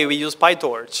 that's why we use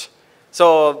PyTorch.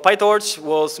 So PyTorch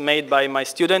was made by my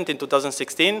student in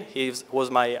 2016. He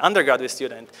was my undergraduate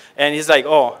student. And he's like,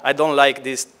 oh, I don't like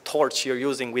this torch you're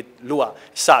using with Lua.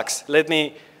 Sucks. Let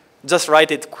me just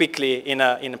write it quickly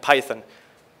in Python.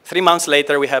 3 months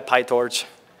later, we have PyTorch.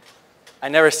 I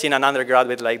never seen an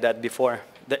undergraduate like that before.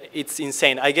 It's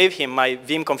insane. I gave him my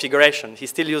Vim configuration. He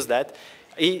still used that.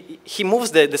 He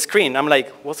moves the screen. I'm like,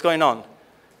 what's going on?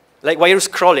 Like, why are you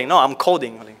scrolling? No, I'm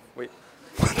coding. I'm like, wait.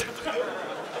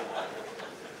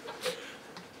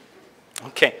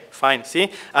 Okay, fine.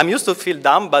 See, I'm used to feel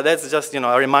dumb, but that's just,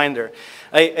 a reminder.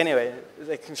 Anyway,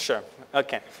 sure.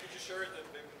 Okay. Could you share the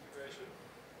Vim configuration?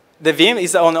 The Vim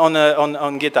is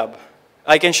on GitHub.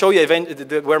 I can show you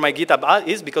where my GitHub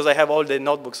is because I have all the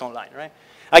notebooks online, right?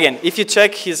 Again, if you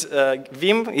check his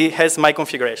Vim, he has my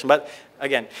configuration. But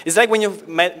again, it's like when you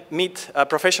meet a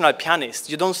professional pianist.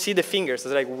 You don't see the fingers.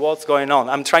 It's like, what's going on?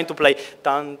 I'm trying to play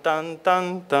tan, tan,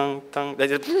 tan, tan, tan.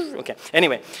 Okay,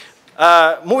 anyway.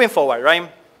 Moving forward,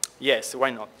 right? Yes,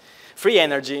 why not? Free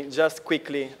energy, just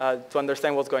quickly to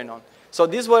understand what's going on. So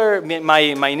these were my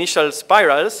initial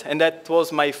spirals, and that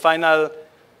was my final,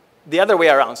 the other way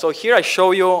around. So here I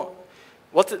show you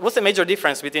what's the major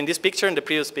difference between this picture and the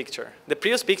previous picture. The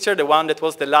previous picture, the one that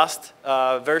was the last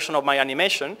version of my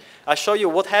animation, I show you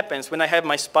what happens when I have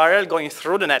my spiral going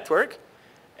through the network,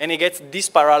 and it gets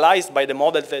despiralized by the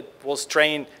model that was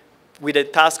trained with the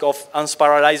task of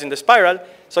unspiralizing the spiral.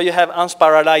 So you have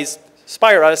unspiralized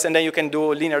spirals, and then you can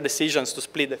do linear decisions to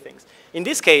split the things. In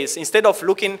this case, instead of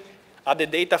looking at the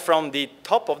data from the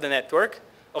top of the network,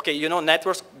 okay, you know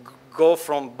networks go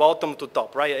from bottom to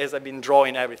top, right, as I've been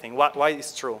drawing everything. Why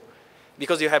is true?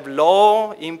 Because you have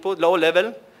low input, low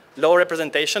level, low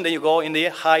representation, then you go in the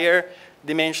higher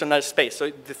dimensional space,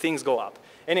 so the things go up.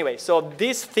 Anyway, so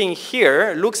this thing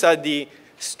here looks at the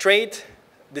straight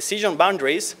decision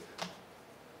boundaries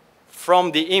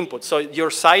from the input. So your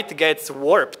site gets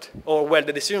warped, or well,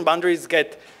 the decision boundaries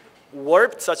get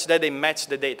warped such that they match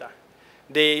the data.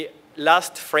 The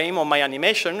last frame of my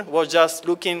animation was just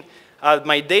looking at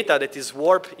my data that is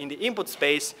warped in the input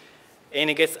space, and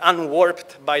it gets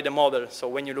unwarped by the model. So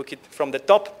when you look at it from the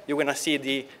top, you're gonna see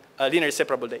the linearly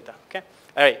separable data, okay?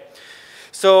 All right,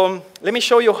 so let me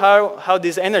show you how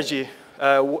this energy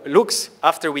looks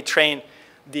after we train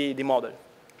the model.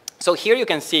 So here you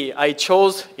can see I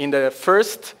chose in the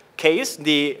first case,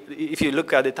 if you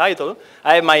look at the title,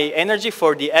 I have my energy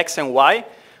for the x and y,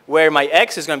 where my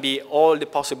x is going to be all the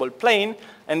possible plane,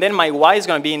 and then my y is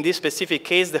going to be, in this specific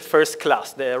case, the first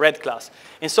class, the red class.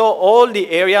 And so all the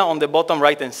area on the bottom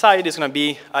right-hand side is going to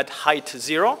be at height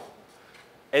 0.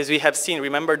 As we have seen,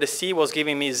 remember the C was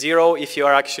giving me 0 if you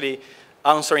are actually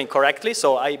answering correctly.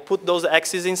 So I put those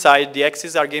x's inside. The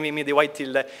x's are giving me the y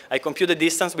tilde. I compute the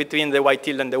distance between the y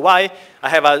tilde and the y. I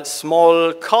have a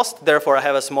small cost, therefore I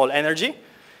have a small energy.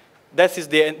 That's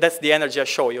the energy I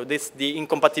show you. This is the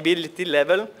incompatibility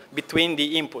level between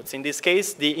the inputs. In this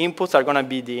case, the inputs are going to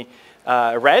be the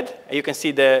red. You can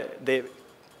see the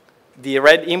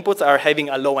red inputs are having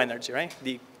a low energy, right?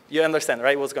 You understand,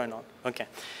 right, what's going on? Okay.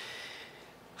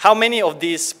 How many of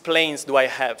these planes do I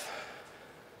have?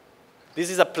 This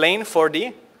is a plane for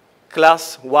the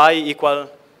class y equal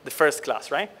the first class,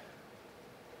 right?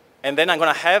 And then I'm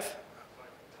going to have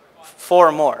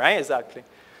 4 more, right? Exactly.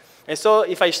 And so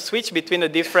if I switch between the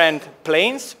different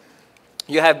planes,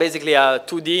 you have basically a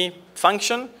 2D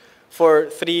function for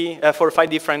 5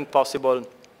 different possible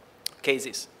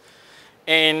cases.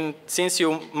 And since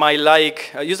you might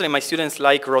like, usually my students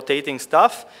like rotating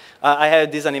stuff, I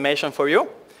have this animation for you.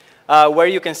 Where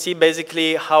you can see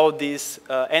basically how this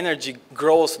energy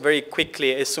grows very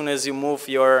quickly as soon as you move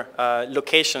your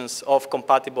locations of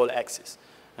compatible axes.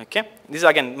 Okay? This is,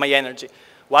 again, my energy.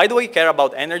 Why do we care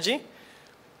about energy?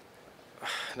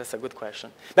 That's a good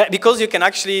question. But because you can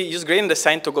actually use gradient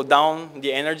descent to go down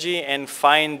the energy and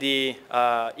find the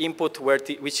input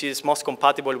which is most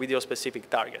compatible with your specific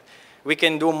target. We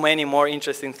can do many more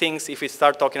interesting things if we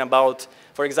start talking about,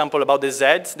 for example, about the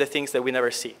Zs, the things that we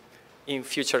never see in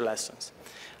future lessons.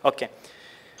 Okay.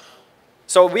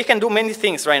 So we can do many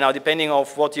things right now, depending on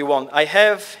what you want. I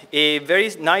have a very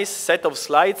nice set of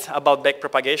slides about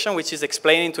backpropagation, which is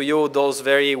explaining to you those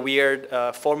very weird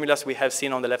formulas we have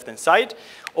seen on the left-hand side.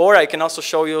 Or I can also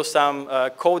show you some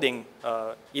coding,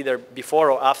 either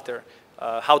before or after,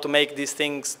 how to make these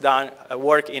things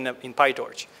work in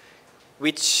PyTorch.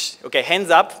 Which, okay,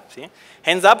 hands up, see?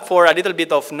 Hands up for a little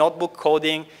bit of notebook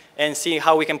coding and see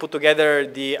how we can put together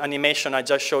the animation I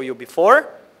just showed you before,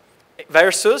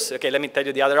 versus, okay, let me tell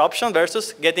you the other option,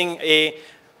 versus getting a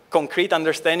concrete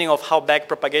understanding of how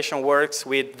backpropagation works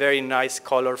with very nice,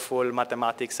 colorful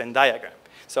mathematics and diagram.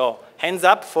 So hands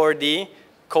up for the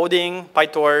coding,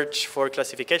 PyTorch for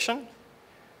classification.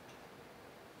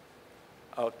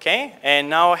 Okay, and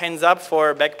now hands up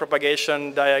for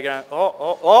backpropagation diagram.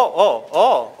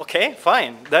 Okay,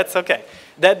 fine, that's okay.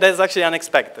 That's actually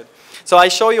unexpected. So I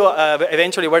show you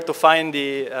eventually where to find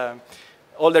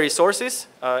all the resources.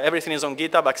 Everything is on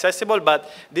GitHub accessible, but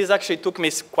this actually took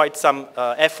me quite some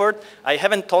effort. I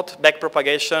haven't taught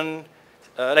backpropagation,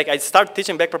 like I started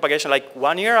teaching backpropagation like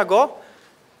 1 year ago,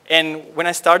 and when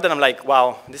I started, I'm like,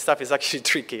 wow, this stuff is actually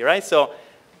tricky, right? So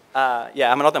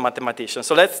yeah, I'm not a mathematician,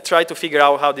 so let's try to figure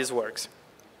out how this works.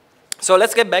 So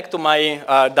let's get back to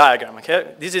my diagram,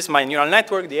 okay? This is my neural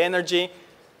network, the energy,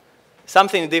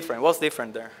 something different. What's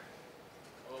different there?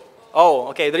 O,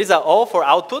 okay, there is a O for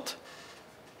output,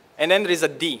 and then there is a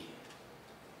D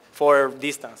for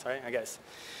distance, right, I guess.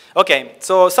 Okay,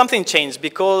 so something changed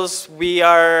because we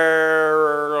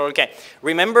are, okay,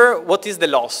 remember what is the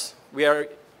loss?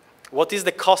 What is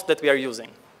the cost that we are using?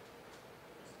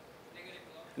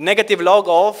 Negative log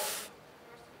of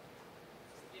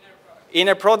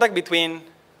inner product between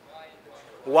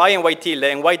y and y tilde.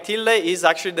 And y tilde is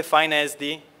actually defined as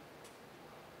the...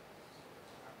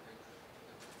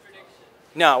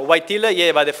 No, y tilde,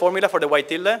 yeah, but the formula for the y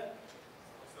tilde?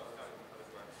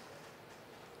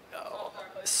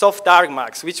 Soft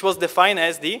argmax, which was defined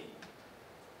as the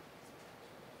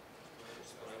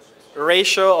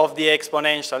ratio of the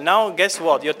exponential. Now, guess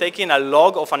what? You're taking a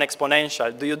log of an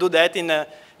exponential. Do you do that in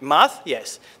math?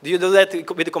 Yes. Do you do that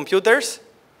with the computers?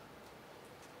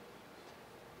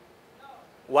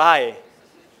 Why?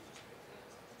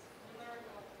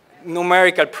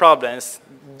 Numerical problems.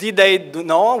 Did they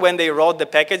know when they wrote the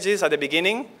packages at the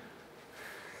beginning?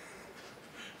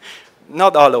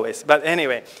 Not always, but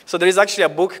anyway. So there is actually a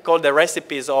book called The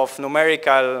Recipes of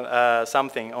Numerical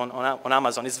something on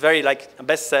Amazon. It's very like a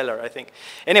bestseller, I think.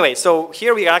 Anyway, so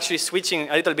here we are actually switching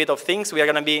a little bit of things. We are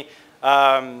going to be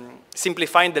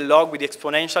simplifying the log with the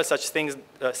exponential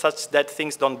such that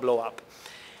things don't blow up.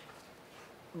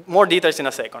 More details in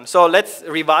a second. So let's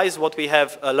revise what we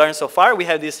have learned so far. We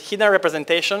have this hidden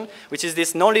representation, which is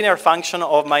this nonlinear function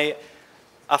of my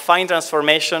affine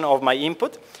transformation of my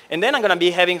input. And then I'm going to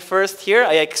be having first here,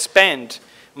 I expand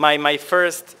my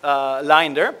first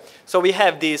line there. So we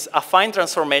have this affine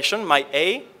transformation, my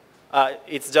A.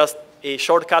 It's just a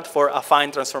shortcut for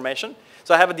affine transformation.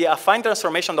 So I have the affine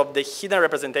transformation of the hidden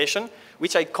representation,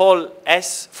 which I call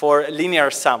S for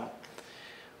linear sum.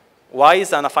 Why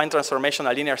is an affine transformation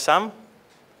a linear sum?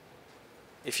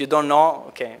 If you don't know,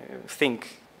 okay,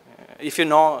 think. If you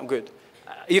know, good.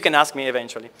 You can ask me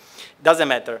eventually. Doesn't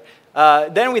matter.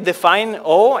 Then we define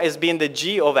O as being the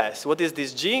G of S. What is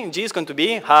this G? G is going to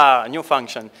be, a new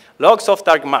function, log soft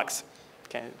argmax.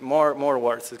 Okay, more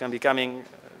words. It's going to be coming.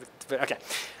 Okay.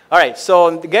 All right,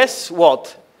 so guess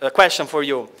what? A question for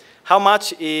you. How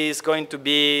much is going to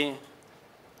be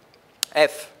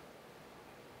F?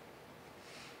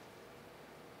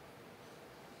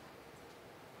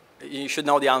 You should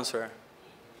know the answer.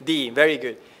 D, very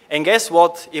good. And guess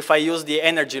what if I use the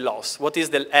energy loss? What is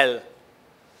the L?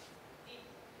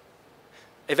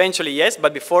 Eventually, yes,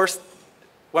 but before,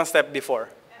 one step before.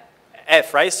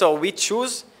 F, right? So we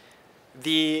choose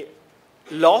the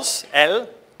loss, L,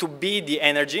 to be the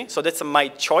energy. So that's my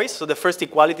choice. So the first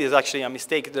equality is actually a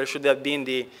mistake. There should have been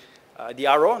the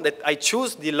arrow, that I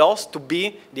choose the loss to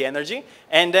be the energy.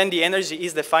 And then the energy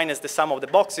is defined as the sum of the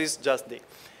boxes, just D.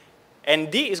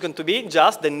 And D is going to be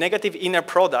just the negative inner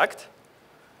product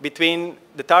between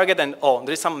the target and O.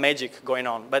 There is some magic going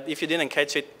on. But if you didn't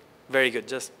catch it, very good.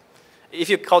 Just if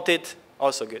you caught it,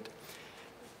 also good.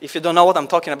 If you don't know what I'm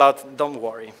talking about, don't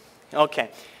worry.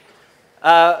 Okay.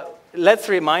 Let's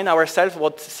remind ourselves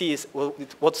what C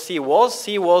was.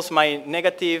 C was my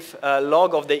negative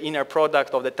log of the inner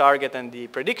product of the target and the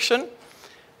prediction.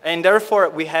 And therefore,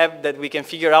 we have that we can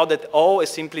figure out that O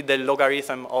is simply the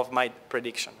logarithm of my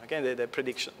prediction, okay, the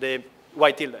prediction, the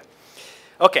y tilde.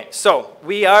 Okay, so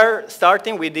we are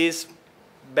starting with this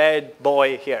bad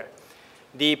boy here.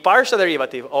 The partial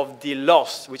derivative of the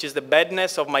loss, which is the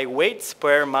badness of my weights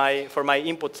for my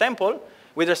input sample,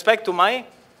 with respect to my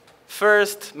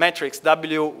first matrix,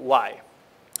 Wy.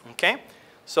 Okay?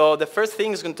 So the first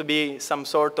thing is going to be some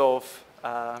sort of,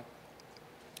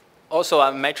 also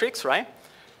a matrix, right?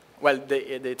 Well,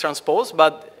 the transpose,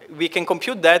 but we can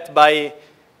compute that by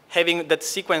having that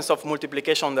sequence of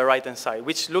multiplication on the right-hand side,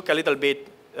 which look a little bit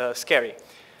scary.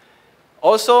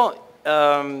 Also,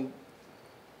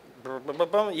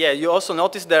 yeah, you also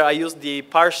notice that I use the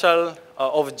partial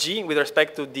of G with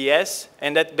respect to ds,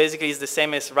 and that basically is the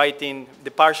same as writing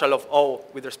the partial of O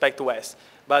with respect to S.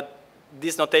 But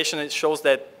this notation shows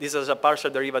that this is a partial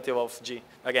derivative of G.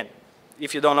 Again,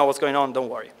 if you don't know what's going on, don't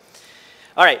worry.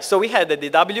 All right, so we had that the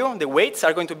W, the weights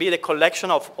are going to be the collection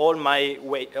of all my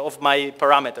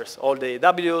parameters, all the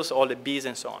W's, all the B's,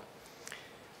 and so on.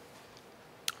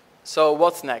 So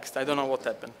what's next? I don't know what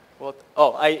happened. What?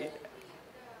 Oh,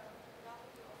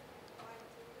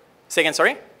 say again,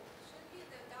 sorry?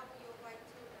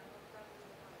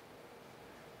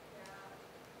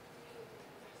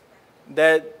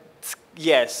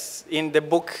 Yes, in the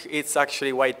book it's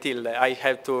actually y tilde. I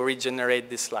have to regenerate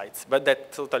the slides, but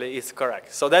that totally is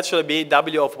correct. So that should be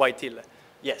W of y tilde.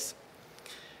 Yes.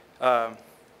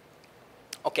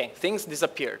 Okay, things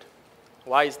disappeared.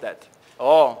 Why is that?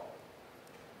 Oh,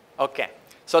 okay.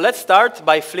 So let's start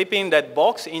by flipping that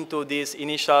box into this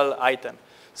initial item.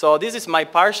 So this is my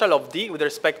partial of D with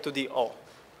respect to the O,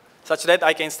 such that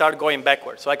I can start going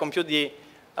backwards. So I compute the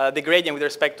gradient with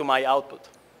respect to my output.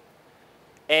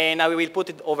 And I will put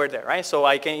it over there, right? So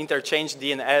I can interchange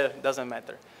D and L, doesn't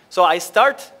matter. So I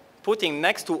start putting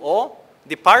next to O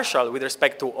the partial with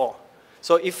respect to O.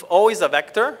 So if O is a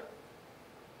vector,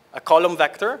 a column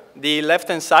vector, the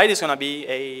left-hand side is going to be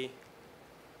a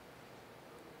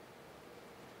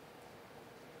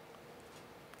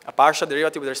partial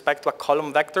derivative with respect to a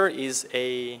column vector is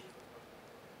a,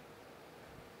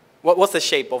 what's the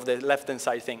shape of the left-hand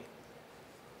side thing?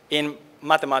 In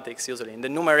mathematics, usually, in the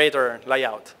numerator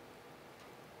layout.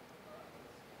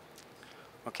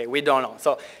 Okay, we don't know.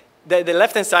 So the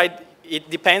left-hand side, it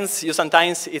depends.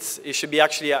 Sometimes it should be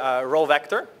actually a row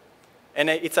vector. And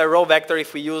it's a row vector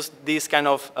if we use this kind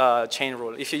of chain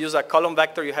rule. If you use a column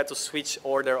vector, you have to switch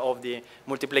order of the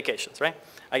multiplications, right?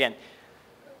 Again,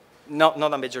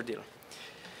 not a major deal.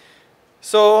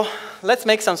 So let's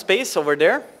make some space over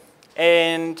there.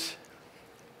 And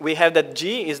we have that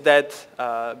G is that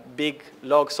big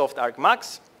log soft arc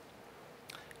max.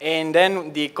 And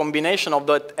then the combination of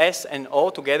that S and O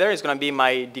together is going to be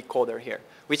my decoder here,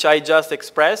 which I just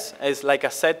express as like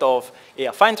a set of a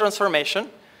affine transformation,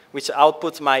 which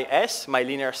outputs my S, my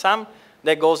linear sum,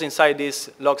 that goes inside this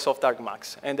log soft arc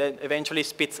max, and then eventually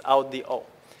spits out the O.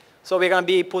 So we're going to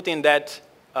be putting that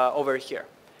over here.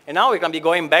 And now we're going to be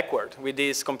going backward with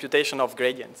this computation of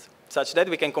gradients, such that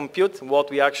we can compute what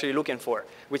we're actually looking for,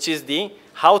 which is the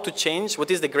how to change,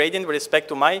 what is the gradient with respect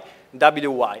to my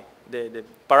WY, the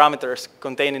parameters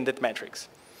contained in that matrix.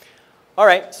 All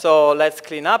right, so let's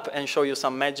clean up and show you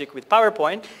some magic with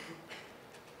PowerPoint.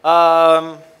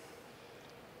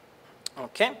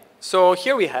 Okay, so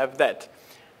here we have that.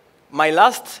 My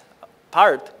last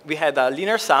part, we had a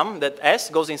linear sum that S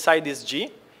goes inside this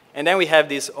G, and then we have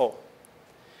this O.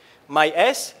 My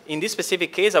S, in this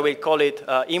specific case, I will call it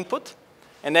input,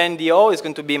 and then the O is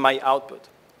going to be my output.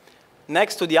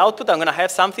 Next to the output, I'm going to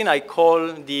have something I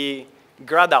call the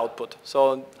grad output.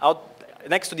 So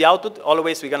next to the output,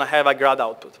 always we're going to have a grad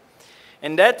output.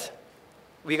 And that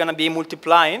we're going to be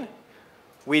multiplying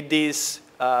with this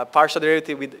partial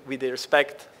derivative with the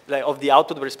respect of the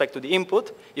output with respect to the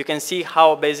input. You can see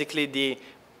how basically the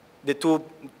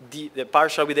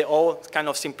partial with the O kind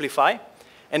of simplify.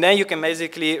 And then you can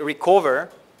basically recover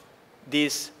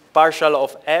this partial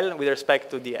of L with respect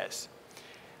to ds.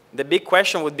 The big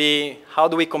question would be, how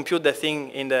do we compute the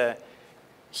thing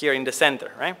here in the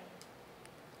center, right?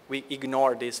 We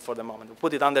ignore this for the moment. We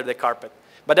put it under the carpet.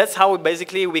 But that's how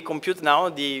basically we compute now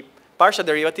the partial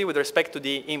derivative with respect to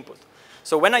the input.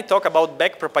 So when I talk about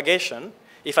back propagation,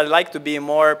 if I'd like to be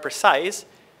more precise,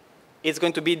 it's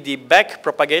going to be the back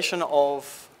propagation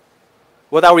of,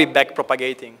 what are we back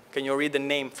propagating? Can you read the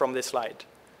name from the slide?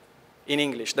 In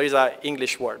English, there is an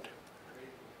English word.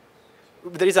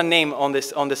 There is a name on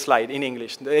the slide in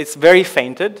English. It's very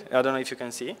fainted. I don't know if you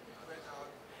can see.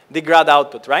 The grad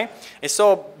output, right? And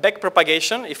so back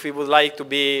propagation, if we would like to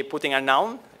be putting a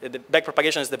noun, the back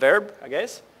propagation is the verb, I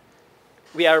guess.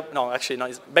 We are, no, actually, no,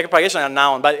 it's back propagation is a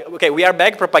noun, but okay, we are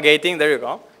back propagating, there you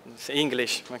go, it's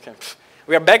English, okay.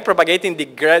 We are back propagating the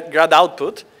grad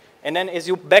output, and then as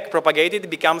you back propagate it, it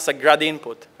becomes a grad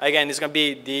input. Again, it's going to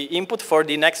be the input for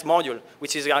the next module,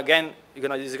 which is again,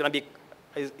 it's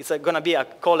going to be a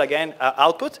call again,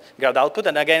 output, grad output,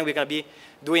 and again, we're going to be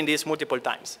doing this multiple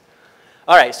times.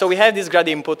 All right, so we have this grad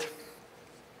input,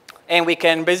 and we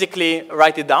can basically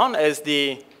write it down as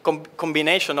the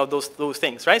combination of those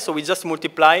things, right? So we just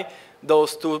multiply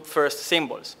those two first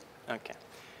symbols. Okay.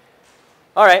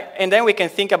 All right, and then we can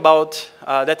think about,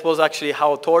 that was actually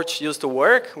how Torch used to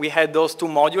work. We had those two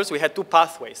modules, we had two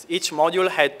pathways. Each module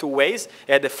had two ways.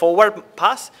 It had the forward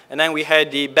pass, and then we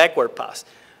had the backward pass.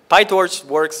 PyTorch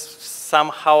works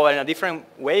somehow in a different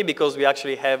way because we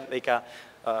actually have like a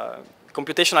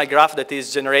computational graph that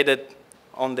is generated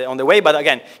on the way, but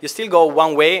again, you still go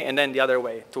one way and then the other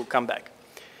way to come back.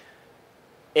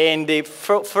 And the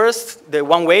first, the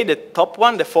one way, the top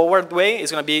one, the forward way,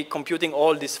 is going to be computing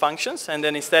all these functions. And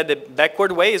then instead, the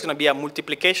backward way is going to be a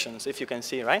multiplication, if you can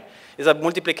see, right? It's a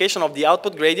multiplication of the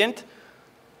output gradient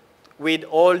with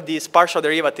all these partial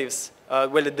derivatives, well,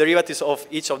 the derivatives of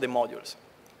each of the modules.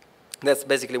 That's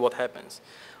basically what happens.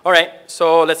 All right,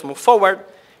 so let's move forward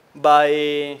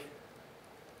by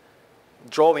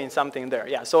drawing something there.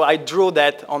 Yeah, so I drew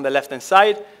that on the left-hand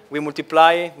side. We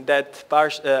multiply that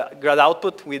grad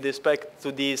output with respect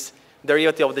to this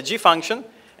derivative of the g function,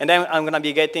 and then I'm going to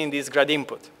be getting this grad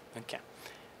input. Okay.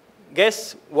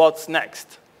 Guess what's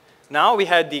next? Now we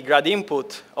had the grad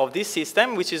input of this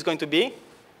system, which is going to be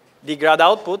the grad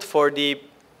output for the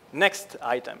next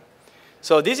item.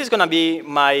 So this is going to be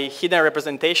my hidden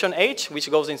representation h,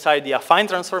 which goes inside the affine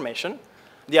transformation.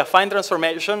 The affine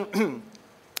transformation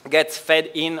gets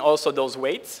fed in also those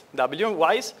weights, w,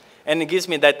 y's, and it gives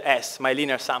me that s, my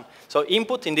linear sum. So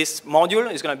input in this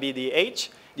module is going to be the h.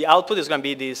 The output is going to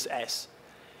be this s.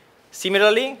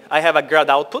 Similarly, I have a grad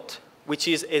output, which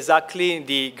is exactly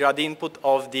the grad input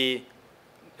of the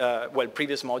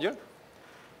previous module.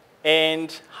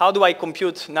 And how do I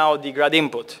compute now the grad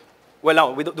input? Well,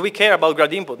 no, do we care about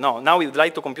grad input? No, now we would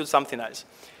like to compute something else.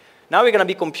 Now we're going to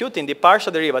be computing the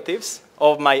partial derivatives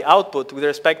of my output with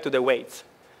respect to the weights.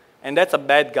 And that's a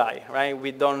bad guy, right?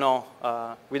 We don't know,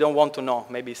 we don't want to know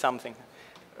maybe something.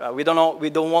 We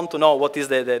don't want to know what is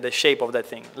the shape of that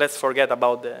thing. Let's forget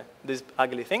about these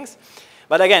ugly things.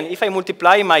 But again, if I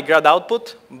multiply my grad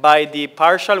output by the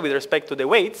partial with respect to the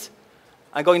weights,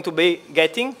 I'm going to be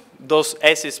getting those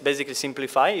S's basically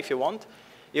simplify if you want.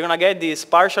 You're going to get this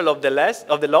partial of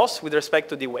the loss with respect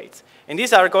to the weights. And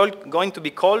these are going to be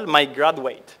called my grad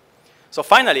weight. So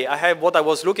finally, I have what I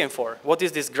was looking for. What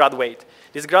is this grad weight?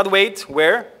 This grad weight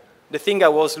were the thing I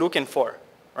was looking for,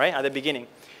 right, at the beginning.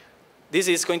 This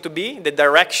is going to be the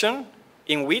direction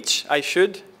in which I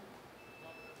should.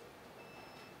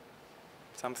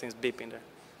 Something's beeping there.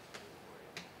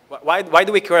 Why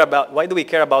do we care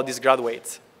about these grad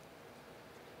weights?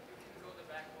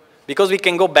 Because we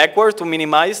can go backwards to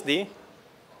minimize the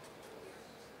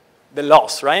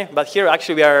loss, right? But here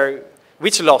actually we are,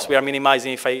 which loss we are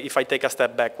minimizing if I take a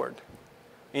step backward?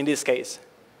 In this case,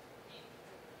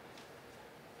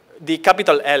 the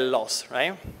capital L loss,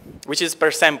 right? Which is per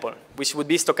sample, which would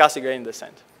be stochastic gradient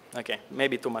descent. Okay,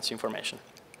 maybe too much information.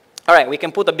 All right, we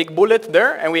can put a big bullet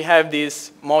there, and we have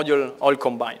this module all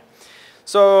combined.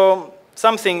 So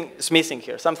something is missing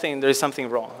here. There is something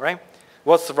wrong, right?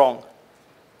 What's wrong?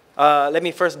 Let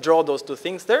me first draw those two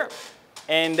things there,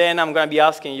 and then I'm going to be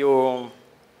asking you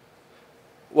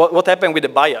what happened with the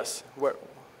bias.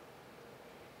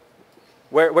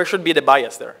 Where should be the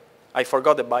bias there? I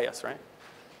forgot the bias, right?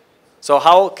 So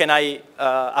how can I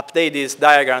update this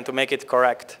diagram to make it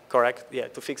correct? Yeah,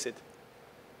 to fix it.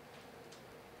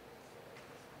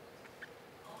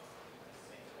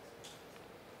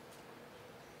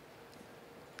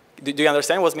 Do you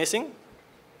understand what's missing?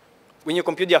 When you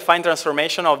compute the affine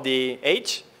transformation of the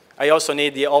H, I also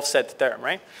need the offset term,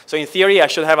 right? So in theory, I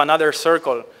should have another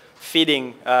circle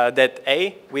feeding that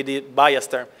A with the bias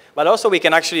term. But also, we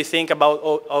can actually think about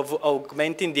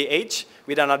augmenting the H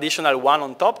with an additional 1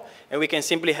 on top, and we can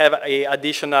simply have an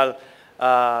additional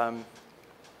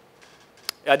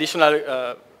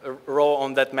row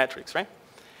on that matrix, right?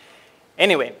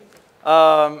 Anyway,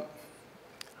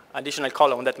 additional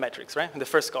column on that matrix, right? The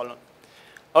first column.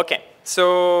 Okay,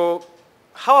 so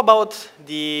how about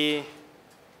the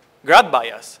grad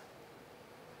bias?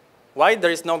 Why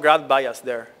there is no grad bias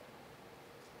there?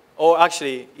 Or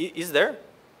actually, is there?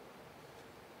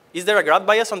 Is there a grad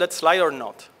bias on that slide or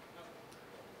not?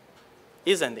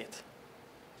 Isn't it?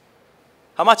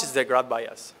 How much is the grad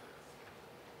bias?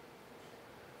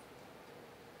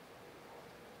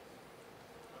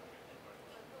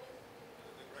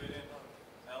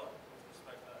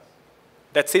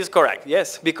 That is correct,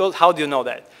 yes. Because how do you know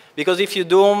that? Because if you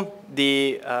do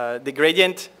the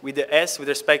gradient with the S with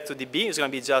respect to the B, it's going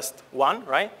to be just 1,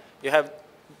 right? You have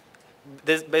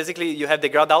this, basically, you have the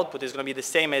grad output is going to be the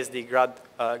same as the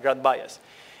grad bias.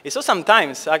 And so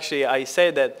sometimes, actually, I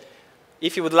say that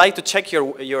if you would like to check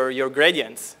your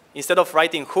gradients, instead of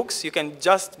writing hooks, you can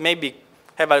just maybe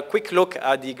have a quick look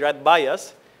at the grad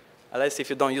bias, unless if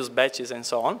you don't use batches and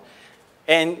so on.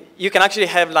 And you can actually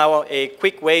have now a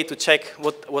quick way to check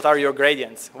what are your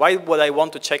gradients. Why would I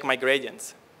want to check my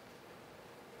gradients?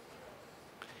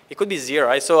 It could be 0,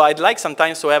 right? So I'd like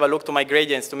sometimes to have a look to my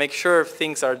gradients to make sure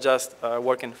things are just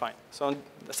working fine. So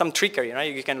some trickery,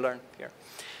 right, you can learn here.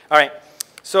 All right,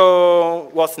 so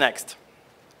what's next?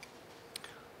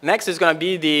 Next is going to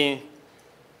be the,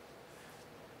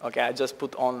 okay, I just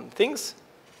put on things.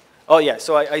 Oh, yeah,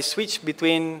 so I switch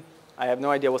between, I have no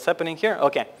idea what's happening here.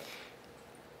 Okay.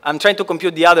 I'm trying to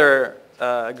compute the other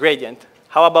gradient.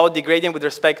 How about the gradient with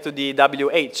respect to the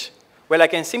WH? Well, I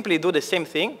can simply do the same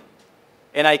thing,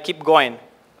 and I keep going.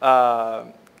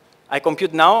 I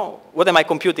compute now, what am I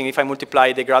computing if I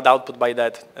multiply the grad output by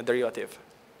that derivative?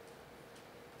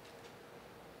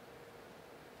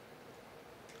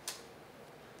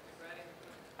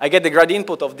 I get the grad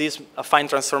input of this affine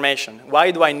transformation. Why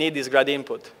do I need this grad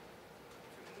input?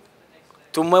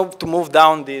 To move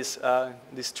down this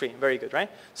tree. Very good, right?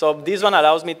 So this one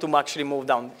allows me to actually move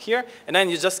down here, and then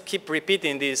you just keep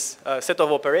repeating this set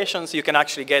of operations. You can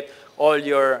actually get all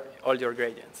your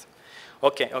gradients.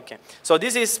 Okay, okay. So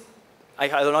this is, I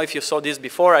don't know if you saw this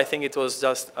before. I think it was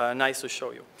just nice to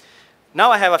show you.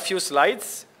 Now I have a few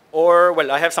slides, or,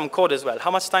 well, I have some code as well.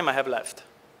 How much time I have left?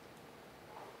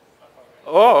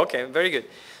 Oh, okay, very good.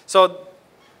 So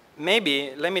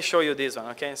maybe, let me show you this one,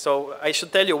 okay? So I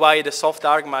should tell you why the soft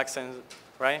argmax and,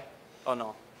 right? Oh,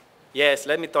 no. Yes,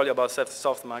 let me tell you about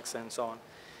softmax and so on.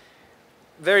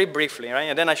 Very briefly, right?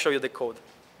 And then I show you the code.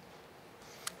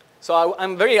 So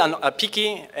I'm very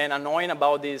picky and annoying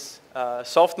about this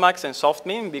softmax and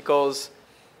softmin because,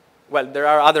 well, there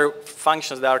are other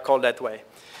functions that are called that way.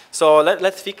 So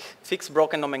let's fix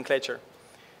broken nomenclature.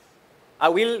 I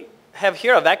will have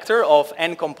here a vector of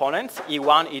n components,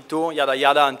 E1, E2, yada,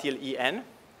 yada, until En.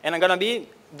 And I'm going to be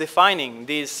defining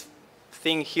this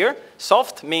thing here.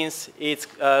 Soft means it's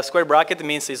square bracket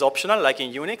means it's optional, like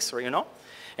in Unix, or you know.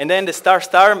 And then the star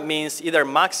star means either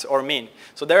max or min.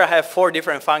 So there I have 4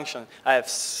 different functions. I have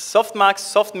softmax,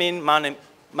 softmin,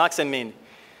 max and min.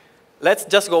 Let's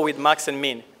just go with max and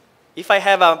min. If I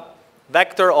have a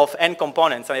vector of n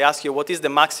components, and I ask you what is the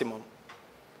maximum,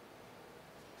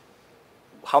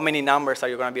 how many numbers are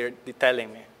you going to be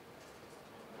telling me?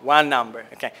 1 number.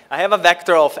 Okay. I have a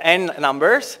vector of n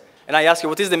numbers, and I ask you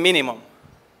what is the minimum?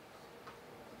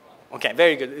 Okay,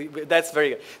 very good. That's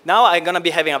very good. Now I'm going to be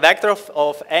having a vector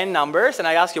of n numbers, and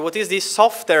I ask you what is the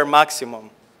softer maximum?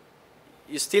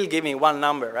 You still give me 1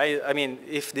 number, right? I mean,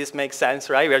 if this makes sense,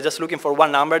 right? We are just looking for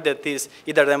 1 number that is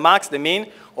either the max, the min,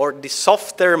 or the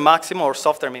softer maximum or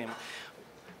softer minimum.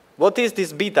 What is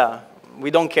this beta?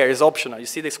 We don't care, it's optional. You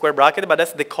see the square bracket, but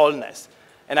that's the coldness.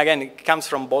 And again, it comes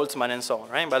from Boltzmann and so on,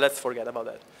 right? But let's forget about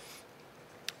that.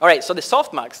 All right, so the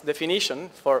softmax definition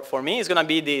for me is going to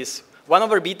be this 1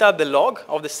 over beta, the log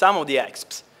of the sum of the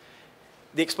exps.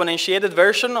 The exponentiated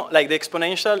version, like the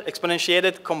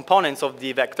exponentiated components of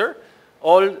the vector,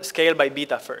 all scaled by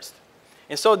beta first.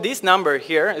 And so this number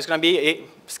here is going to be a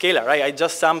scalar, right? I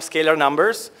just sum scalar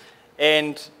numbers,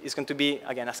 and it's going to be,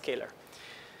 again, a scalar.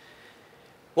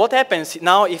 What happens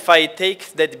now if I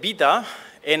take that beta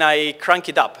and I crank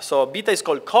it up? So beta is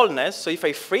called coldness. So if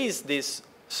I freeze this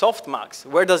softmax,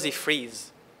 where does it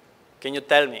freeze? Can you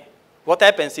tell me? What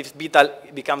happens if beta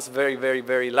becomes very, very,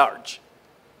 very large?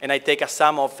 And I take a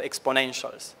sum of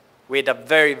exponentials with a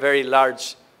very, very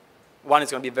large, one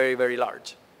is going to be very, very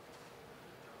large.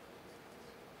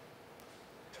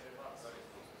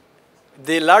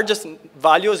 The largest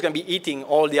value is going to be eating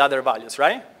all the other values,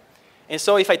 right? And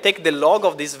so if I take the log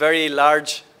of this very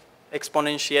large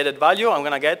exponentiated value, I'm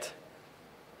going to get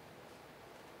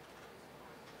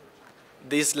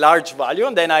this large value.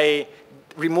 And then I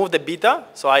remove the beta,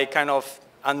 so I kind of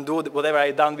undo whatever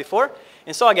I've done before.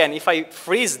 And so again, if I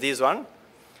freeze this one,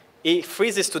 it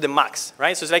freezes to the max,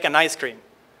 right? So it's like an ice cream.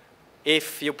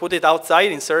 If you put it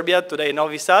outside in Serbia today,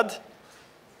 Novi Sad,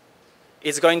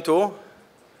 it's going to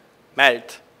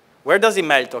melt. Where does it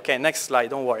melt? Okay, next slide,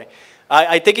 don't worry.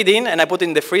 I take it in and I put it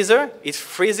in the freezer. It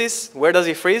freezes. Where does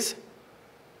it freeze?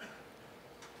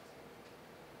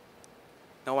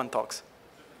 No one talks.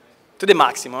 To the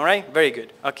maximum, right? Very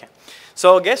good. Okay.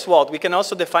 So guess what? We can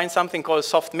also define something called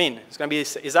soft min. It's going to be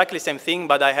exactly the same thing,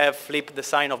 but I have flipped the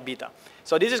sign of beta.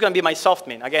 So this is going to be my soft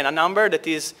min. Again, a number that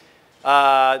is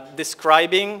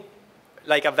describing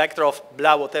like a vector of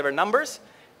blah whatever numbers.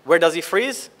 Where does it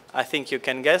freeze? I think you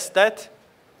can guess that.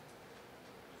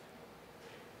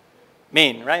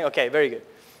 Min, right? Okay, very good.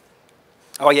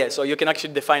 Oh yeah, so you can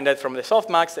actually define that from the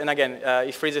softmax, and again,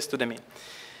 it freezes to the min.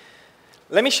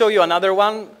 Let me show you another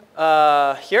one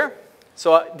here.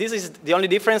 So this is the only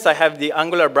difference. I have the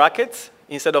angular brackets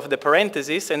instead of the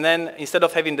parentheses, and then instead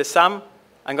of having the sum,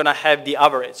 I'm going to have the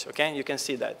average, okay? You can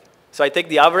see that. So I take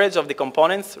the average of the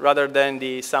components rather than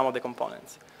the sum of the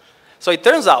components. So it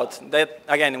turns out that,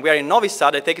 again, we are in Novi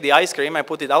Sad. I take the ice cream, I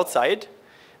put it outside.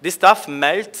 This stuff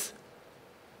melts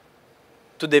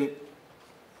to the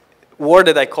word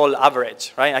that I call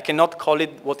average, right? I cannot call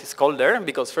it what is called there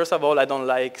because, first of all, I don't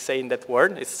like saying that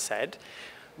word. It's sad.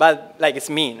 But, like, it's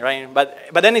mean, right?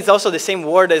 But then it's also the same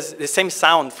word as the same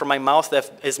sound from my mouth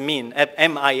as mean,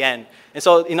 M-I-N. And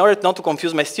so in order not to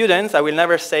confuse my students, I will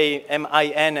never say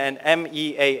M-I-N and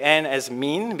M-E-A-N as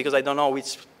mean because I don't know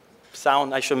which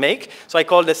sound I should make. So I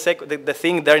call the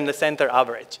thing there in the center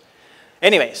average.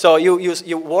 Anyway, so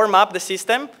you warm up the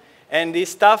system, and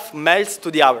this stuff melts to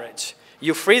the average.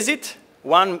 You freeze it,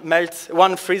 one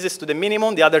freezes to the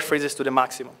minimum, the other freezes to the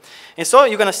maximum. And so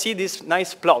you're going to see this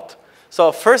nice plot.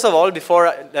 So first of all, before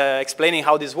explaining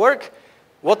how this works,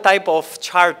 what type of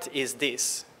chart is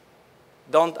this?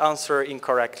 Don't answer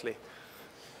incorrectly.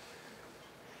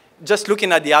 Just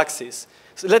looking at the axis.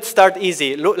 So let's start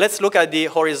easy. Let's look at the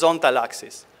horizontal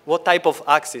axis. What type of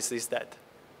axis is that?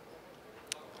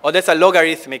 Oh, that's a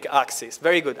logarithmic axis.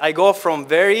 Very good. I go from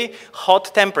very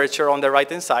hot temperature on the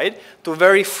right-hand side to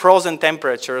very frozen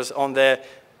temperatures on the,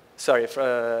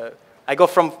 I go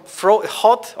from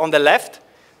hot on the left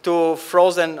to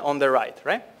frozen on the right,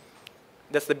 right?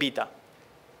 That's the beta.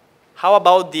 How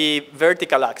about the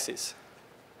vertical axis?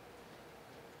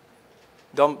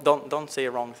 Don't say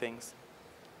wrong things.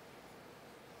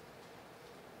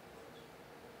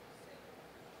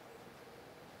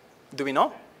 Do we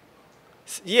know?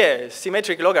 Yeah,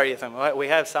 symmetric logarithm. We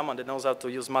have someone that knows how to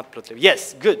use matplotlib.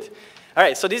 Yes, good. All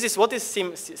right, so this is what is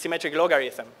symmetric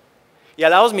logarithm. It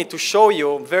allows me to show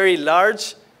you very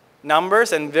large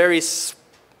numbers and very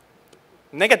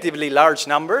negatively large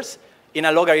numbers in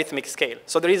a logarithmic scale.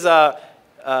 So there is a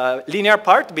linear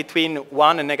part between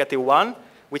 1 and -1,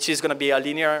 which is going to be a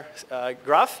linear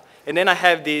graph. And then I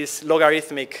have this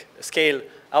logarithmic scale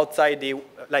outside the,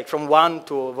 like from 1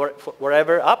 to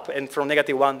wherever up, and from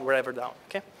 -1 wherever down,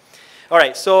 okay? All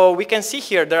right, so we can see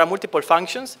here there are multiple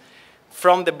functions.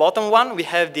 From the bottom one, we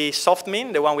have the soft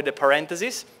mean, the one with the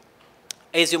parentheses.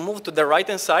 As you move to the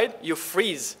right-hand side, you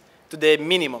freeze to the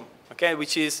minimum, okay,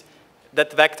 which is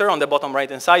that vector on the bottom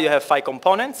right-hand side. You have 5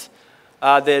 components.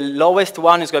 The lowest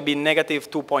one is going to be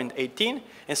 -2.18,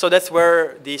 and so that's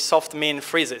where the soft mean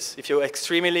freezes. If you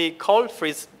extremely cold,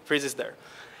 freezes there.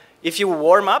 If you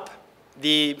warm up,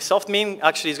 the soft mean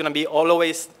actually is going to be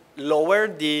always lower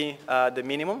the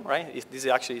minimum, right? This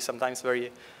is actually sometimes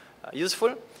very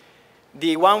useful.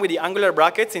 The one with the angular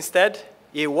brackets, instead,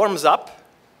 it warms up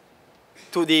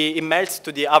it melts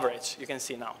to the average, you can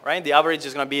see now, right? The average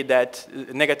is going to be that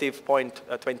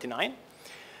 -0.29.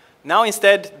 Now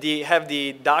instead, have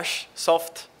the dash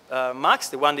soft max,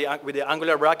 the one with the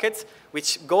angular brackets,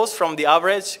 which goes from the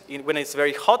average when it's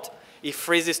very hot, it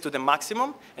freezes to the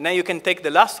maximum, and then you can take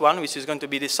the last one, which is going to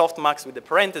be the soft max with the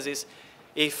parentheses.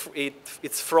 If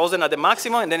it's frozen at the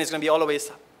maximum, and then it's going to be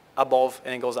always above,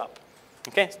 and it goes up.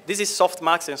 Okay, this is soft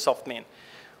max and soft mean.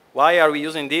 Why are we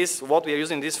using this? What we are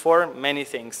using this for? Many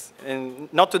things. And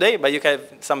not today, but you can have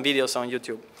some videos on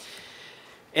YouTube.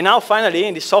 And now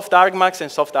finally, the soft argmax and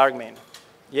soft argmin.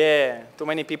 Yeah, too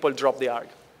many people drop the arg.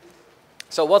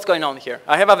 So what's going on here?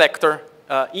 I have a vector,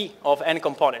 E, of n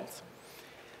components.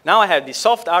 Now I have the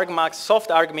soft argmax, soft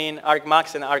argmin,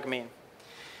 argmax, and argmin.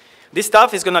 This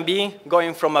stuff is going to be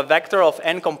going from a vector of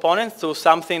n components to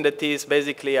something that is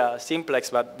basically a simplex,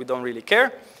 but we don't really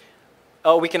care.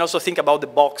 We can also think about the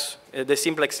box. The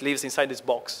simplex lives inside this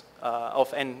box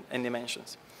of n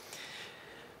dimensions.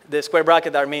 The square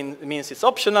bracket there means it's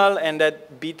optional, and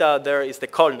that beta there is the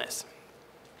coldness.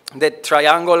 That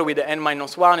triangle with the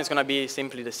n-1 is going to be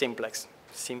simply the simplex.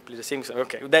 Simply the simplex.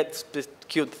 Okay, that's the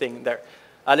cute thing there.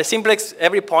 The simplex,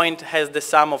 every point has the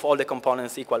sum of all the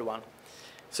components equal 1.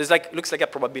 So it's like, looks like a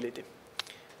probability.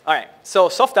 All right, so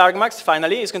soft argmax,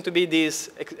 finally, is going to be this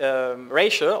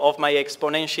ratio of my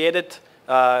exponentiated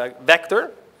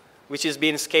vector, which is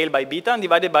being scaled by beta and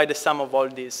divided by the sum of all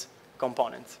these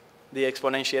components, the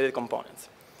exponentiated components.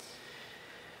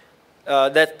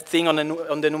 That thing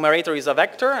on the numerator is a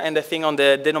vector, and the thing on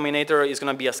the denominator is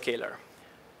going to be a scalar.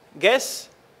 Guess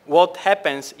what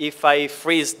happens if I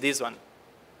freeze this one?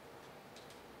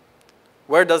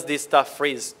 Where does this stuff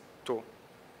freeze to?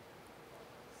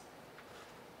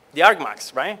 The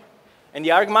argmax, right? And the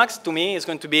argmax, to me, is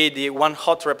going to be the one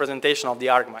hot representation of the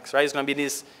argmax, right? It's going to be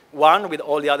this 1 with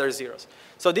all the other zeros.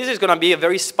 So this is going to be a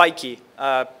very spiky,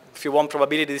 if you want,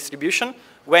 probability distribution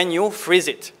when you freeze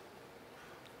it.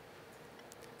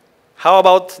 How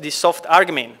about the soft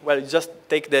argmin? Well, you just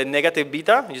take the negative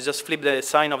beta, you just flip the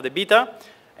sign of the beta,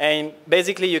 and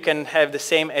basically you can have the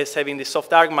same as having the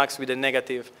soft argmax with the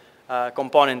negative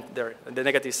component there, the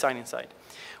negative sign inside.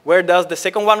 Where does the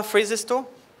second one freezes to?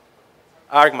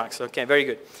 Argmax, okay, very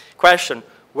good. Question,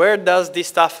 where does this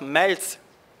stuff melt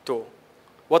to?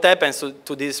 What happens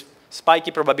to this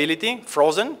spiky probability,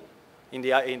 frozen in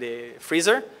the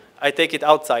freezer? I take it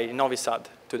outside in Novi Sad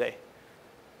today.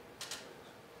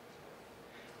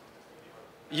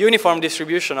 Uniform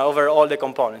distribution over all the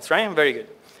components, right? Very good.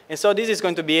 And so this is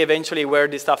going to be eventually where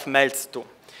this stuff melts to.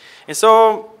 And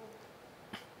so,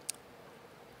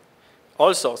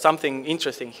 also something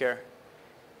interesting here.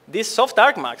 This soft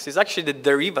argmax is actually the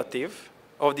derivative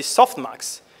of the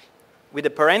softmax with the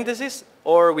parentheses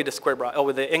or with the square bracket or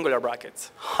with the angular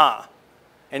brackets. Ha!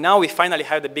 And now we finally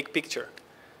have the big picture.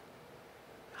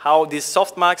 How these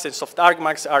softmax and soft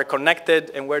argmax are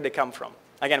connected and where they come from.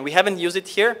 Again, we haven't used it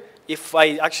here. If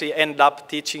I actually end up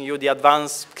teaching you the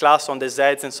advanced class on the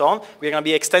Zs and so on, we're going to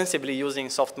be extensively using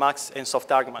softmax and soft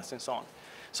argmax and so on.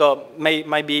 So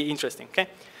might be interesting, okay?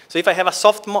 So if I have a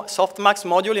softmax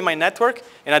module in my network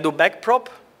and I do backprop,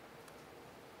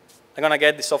 I'm going to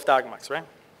get the soft argmax, right?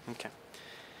 Okay.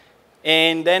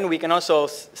 And then we can also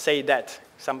say that.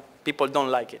 Some people don't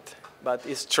like it, but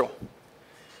it's true.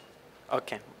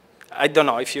 Okay. I don't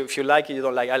know. If you like it, you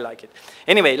don't like it, I like it.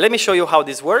 Anyway, let me show you how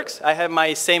this works. I have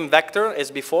my same vector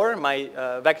as before, my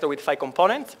vector with 5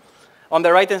 components. On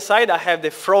the right-hand side, I have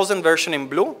the frozen version in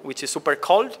blue, which is super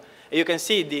cold. And you can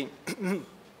see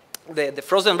the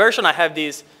frozen version, I have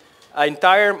this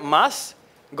entire mass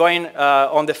going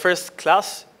on the first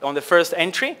class, on the first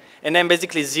entry, and then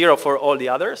basically 0 for all the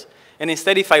others. And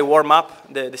instead, if I warm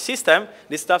up the system,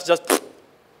 this stuff just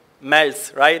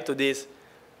melts, right, to this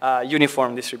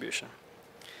uniform distribution.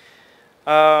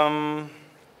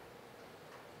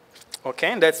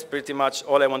 Okay, that's pretty much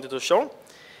all I wanted to show.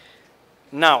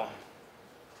 Now,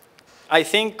 I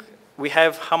think we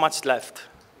have how much left?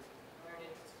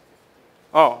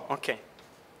 Oh, okay.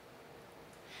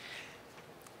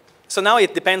 So now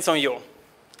it depends on you.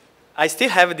 I still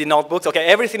have the notebooks. Okay,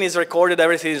 everything is recorded,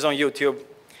 everything is on YouTube.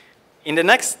 In the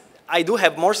next, I do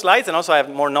have more slides and also I have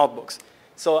more notebooks.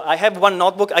 So I have one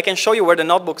notebook. I can show you where the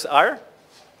notebooks are.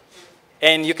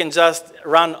 And you can just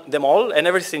run them all, and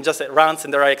everything just runs,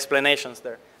 and there are explanations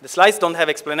there. The slides don't have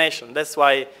explanation. That's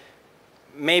why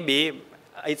maybe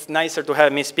it's nicer to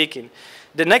have me speaking.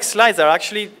 The next slides are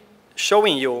actually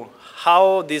showing you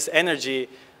how this energy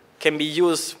can be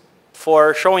used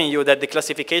for showing you that the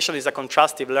classification is a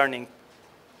contrastive learning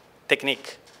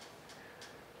technique.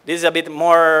 This is a bit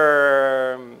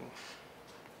more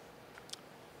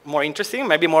interesting,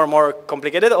 maybe more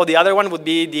complicated. Or the other one would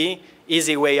be the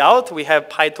easy way out. We have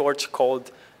PyTorch code.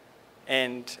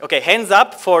 And okay, hands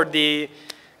up for the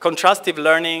contrastive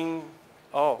learning.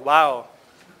 Oh, wow.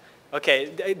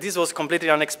 Okay, this was completely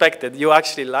unexpected. You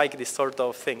actually like this sort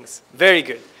of things. Very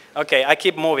good. Okay, I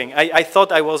keep moving. I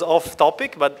thought I was off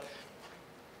topic, but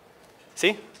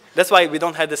see? That's why we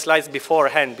don't have the slides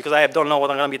beforehand, because I don't know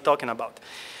what I'm going to be talking about.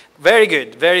 Very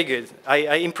good, very good.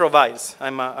 I improvise.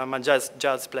 I'm a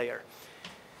jazz player.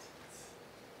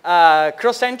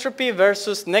 Cross entropy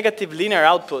versus negative linear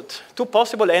output. Two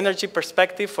possible energy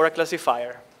perspectives for a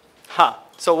classifier.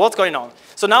 So what's going on?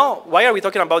 So now, why are we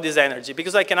talking about this energy?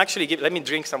 Because I can actually give, let me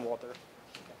drink some water.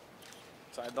 Okay.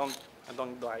 So I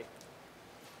don't die.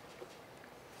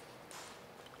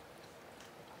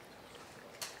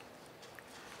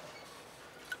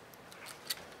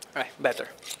 All right, better.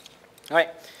 All right,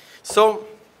 so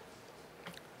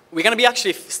we're going to be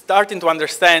actually starting to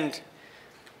understand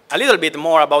a little bit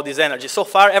more about this energy. So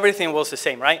far, everything was the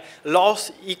same, right?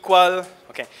 Loss equal,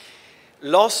 okay.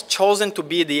 Loss chosen to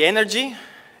be the energy.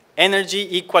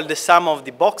 Energy equal the sum of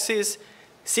the boxes.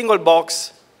 Single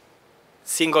box,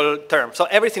 single term. So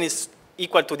everything is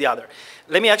equal to the other.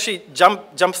 Let me actually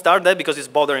jump start that because it's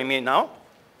bothering me now.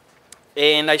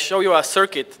 And I show you a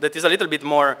circuit that is a little bit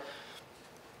more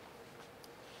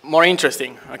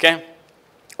interesting, okay?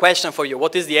 Question for you,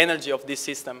 what is the energy of this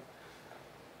system?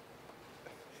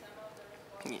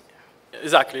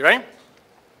 Exactly, right?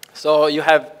 So you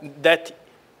have that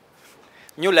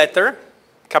new letter,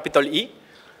 capital E,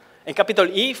 and capital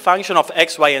E, function of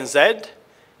x, y, and z,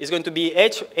 is going to be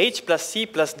h plus c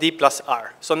plus d plus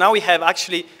r. So now we have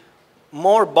actually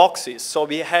more boxes, so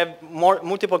we have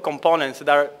multiple components that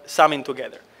are summing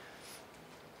together.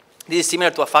 This is similar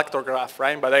to a factor graph,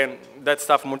 right? But again, that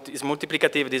stuff is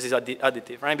multiplicative, this is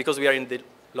additive, right? Because we are in the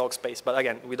log space, but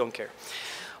again, we don't care.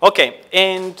 Okay,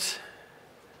 and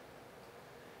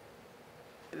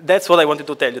that's what I wanted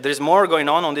to tell you. There's more going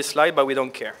on this slide, but we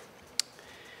don't care.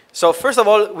 So first of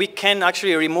all, we can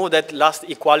actually remove that last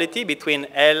equality between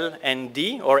L and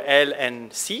D, or L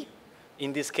and C.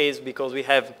 In this case, because we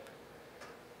have,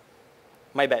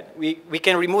 my bad. We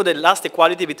can remove the last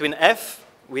equality between F,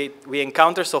 we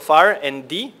encounter so far, and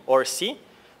D, or C,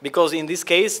 because in this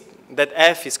case, that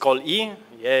F is called E.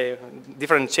 Yeah,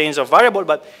 different change of variable,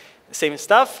 but same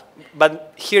stuff.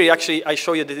 But here, actually, I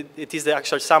show you that it is the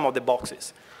actual sum of the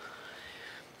boxes.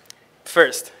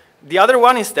 First. The other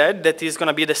one instead, that is going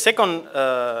to be the second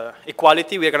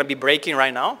equality we are going to be breaking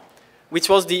right now, which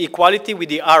was the equality with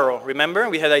the arrow. Remember,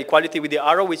 we had an equality with the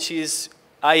arrow, which is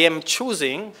I am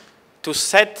choosing to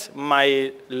set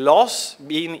my loss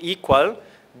being equal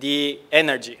the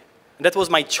energy. That was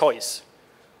my choice.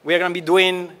 We are going to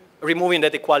be removing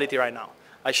that equality right now.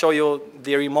 I show you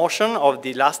the remotion of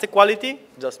the last equality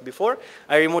just before.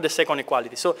 I remove the second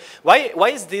equality. So why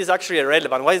is this actually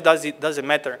irrelevant? Why does it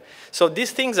matter? So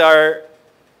these things are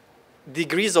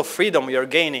degrees of freedom you're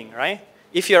gaining, right?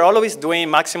 If you're always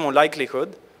doing maximum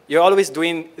likelihood, you're always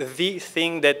doing the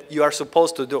thing that you are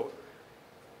supposed to do.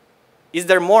 Is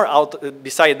there more out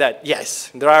beside that?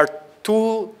 Yes, there are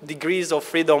 2 degrees of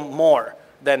freedom more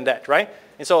than that, right?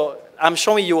 And so I'm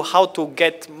showing you how to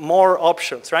get more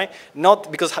options, right?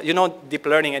 Not because you know deep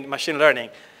learning and machine learning.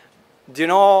 Do you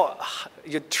know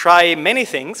you try many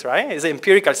things, right? It's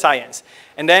empirical science.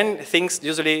 And then things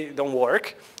usually don't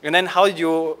work. And then how do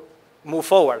you move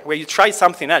forward? Where you try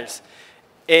something else.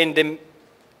 And the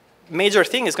major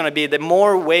thing is going to be the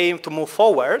more way to move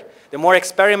forward, the more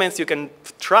experiments you can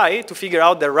try to figure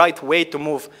out the right way to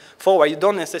move forward. You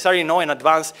don't necessarily know in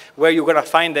advance where you're going to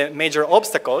find the major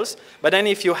obstacles, but then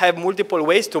if you have multiple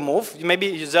ways to move, maybe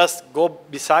you just go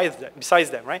besides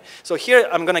them, right? So here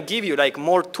I'm going to give you like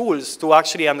more tools to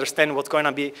actually understand what's going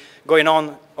to be going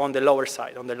on the lower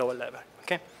side, on the lower level,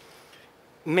 okay?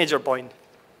 Major point.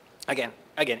 Again,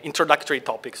 introductory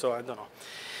topic, so I don't know.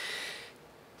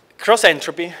 Cross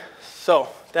entropy. So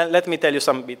then let me tell you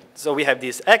some bit. So we have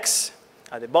this X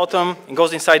at the bottom. It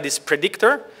goes inside this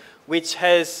predictor, which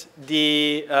has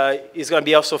the, is going to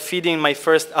be also feeding my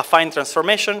first affine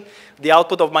transformation. The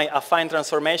output of my affine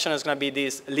transformation is going to be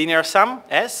this linear sum,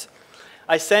 S.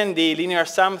 I send the linear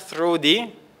sum through the,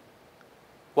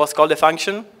 what's called a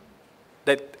function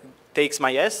that takes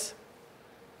my S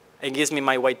and gives me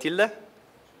my Y tilde.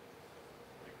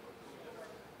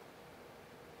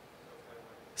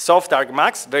 Soft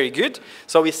argmax, very good.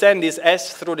 So we send this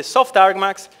S through the soft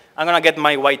argmax. I'm going to get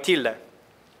my Y tilde.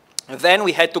 Then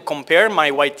we had to compare my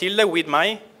Y tilde with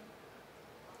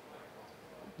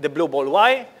the blue ball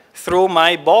Y through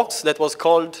my box that was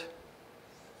called.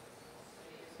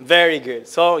 Very good.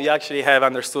 So you actually have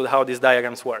understood how these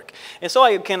diagrams work. And so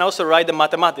I can also write the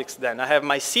mathematics then. I have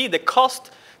my C, the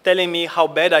cost, telling me how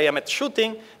bad I am at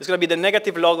shooting. It's going to be the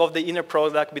negative log of the inner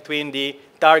product between the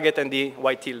target and the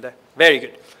Y tilde. Very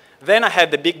good. Then I have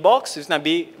the big box. It's going to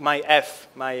be my F,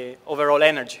 my overall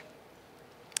energy.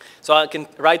 So I can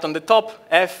write on the top,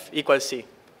 F equals C.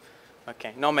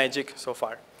 Okay, no magic so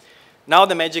far. Now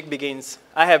the magic begins.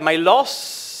 I have my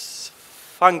loss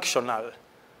functional.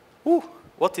 Ooh,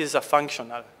 what is a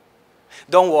functional?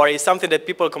 Don't worry, it's something that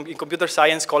people in computer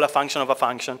science call a function of a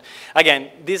function. Again,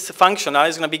 this functional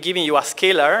is going to be giving you a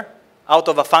scalar out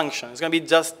of a function. It's going to be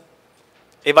just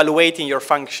evaluating your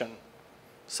function.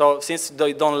 So since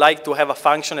they don't like to have a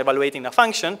function evaluating a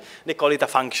function, they call it a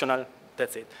functional.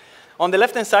 That's it. On the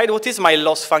left-hand side, what is my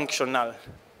loss functional?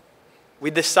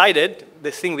 We decided,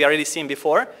 the thing we already seen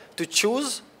before, to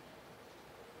choose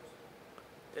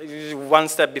one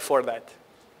step before that.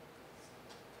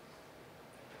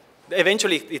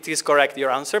 Eventually, it is correct,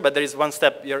 your answer, but there is one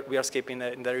step we are skipping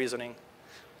in the reasoning.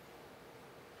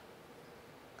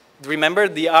 Remember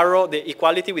the arrow, the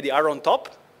equality with the arrow on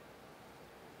top?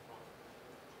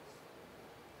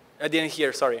 I didn't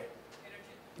hear, sorry. Energy.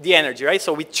 The energy, right?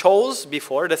 So we chose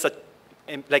before, that's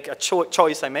like a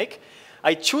choice I make.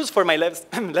 I choose for my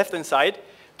left-hand side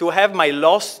to have my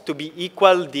loss to be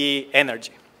equal the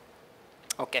energy.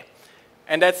 Okay.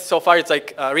 And that's, so far, it's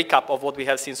like a recap of what we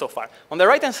have seen so far. On the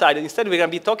right-hand side, instead, we're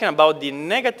going to be talking about the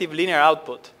negative linear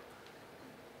output.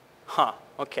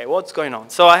 Okay, what's going on?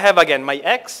 So I have, again, my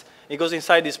X. It goes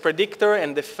inside this predictor,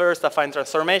 and the first affine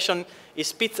transformation, it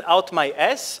spits out my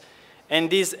S. And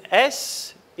this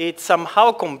S, it's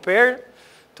somehow compared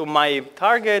to my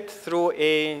target through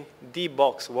a D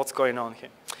box. What's going on here?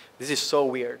 This is so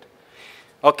weird.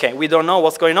 Okay, we don't know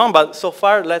what's going on, but so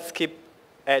far, let's keep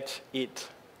at it.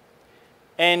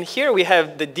 And here we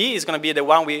have the D is going to be the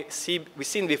one we've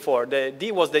seen before. The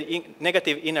D was the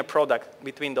negative inner product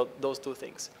between those two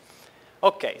things.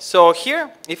 Okay, so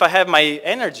here, if I have my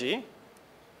energy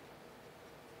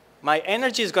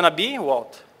is going to be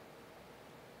what?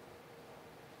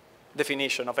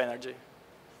 Definition of energy.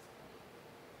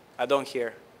 I don't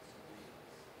hear.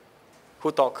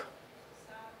 Who talk?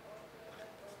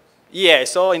 Yeah,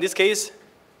 so in this case,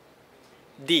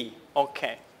 D.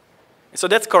 Okay. So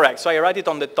that's correct. So I write it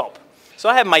on the top. So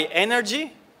I have my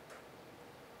energy.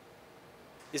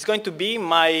 It's going to be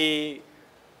my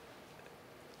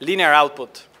linear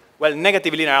output. Well,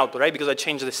 negative linear output, right? Because I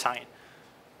changed the sign.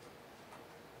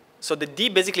 So the D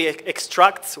basically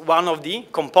extracts one of the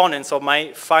components of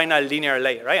my final linear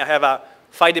layer, right? I have a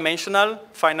 5-dimensional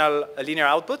final linear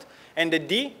output, and the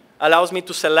D allows me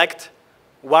to select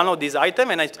one of these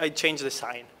items, and I change the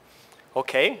sign.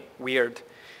 Okay, weird.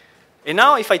 And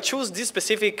now if I choose this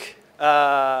specific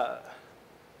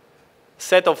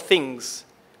set of things,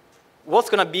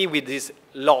 what's going to be with this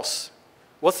loss?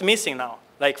 What's missing now?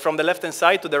 Like from the left-hand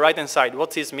side to the right-hand side,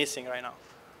 what is missing right now?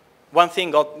 One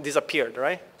thing disappeared,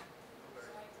 right?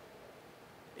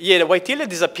 Yeah, the Y tilde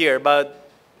disappeared, but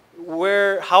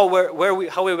how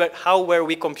were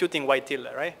we computing Y tilde,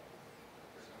 right?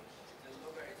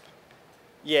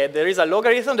 Yeah, there is a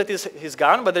logarithm that is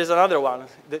gone, but there's another one.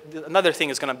 Another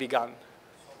thing is going to be gone.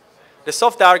 The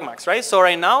soft argmax, right? So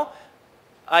right now,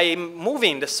 I'm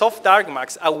moving the soft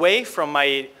argmax away from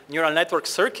my neural network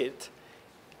circuit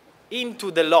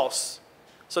into the loss.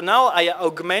 So now I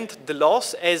augment the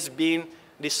loss as being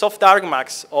the soft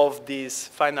argmax of this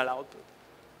final output.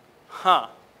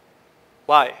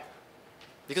 Why?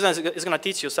 because it's going to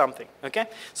teach you something, okay?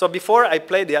 So before I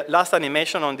play the last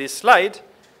animation on this slide,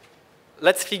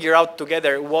 let's figure out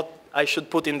together what I should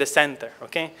put in the center,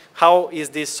 okay? How is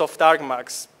this soft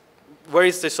argmax? Where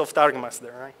is the soft argmax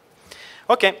there, right?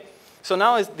 Okay, so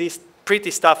now this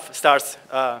pretty stuff starts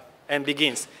and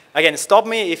begins. Again, stop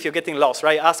me if you're getting lost,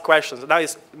 right? Ask questions. Now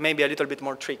it's maybe a little bit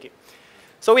more tricky.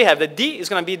 So we have the D is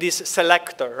going to be this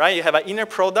selector, right? You have an inner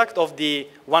product of the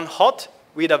one hot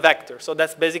with a vector. So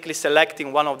that's basically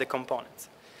selecting one of the components.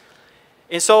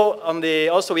 And so on the,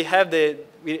 also we have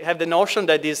the notion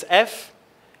that this F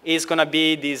is going to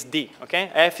be this D,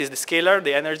 okay? F is the scalar,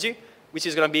 the energy, which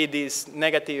is going to be this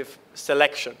negative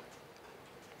selection.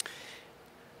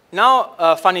 Now,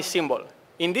 a funny symbol.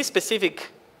 In this specific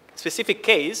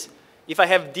case, if I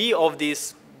have D of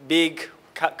this big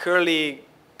curly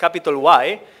capital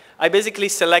Y, I basically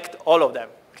select all of them.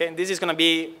 Okay? This is going to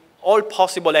be all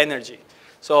possible energy.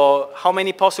 So how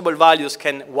many possible values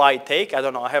can Y take? I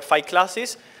don't know. I have 5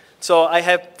 classes. So I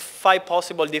have 5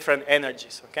 possible different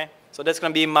energies. Okay? So that's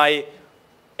going to be my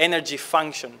energy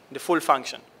function, the full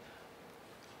function.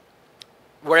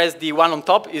 Whereas the one on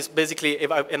top is basically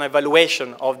an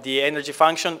evaluation of the energy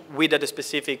function with the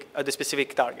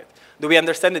specific target. Do we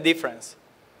understand the difference?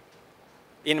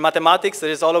 In mathematics,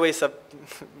 there is always a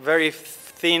very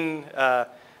thin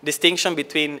distinction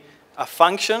between a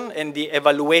function and the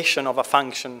evaluation of a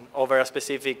function over a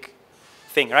specific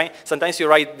thing, right? Sometimes you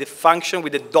write the function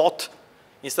with a dot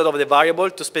instead of the variable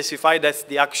to specify that's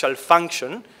the actual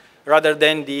function rather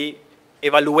than the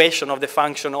evaluation of the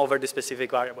function over the specific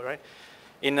variable, right?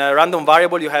 In a random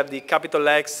variable, you have the capital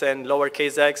X and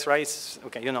lowercase x, right?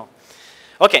 Okay, you know.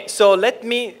 Okay, so let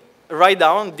me write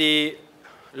down the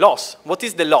loss. What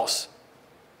is the loss?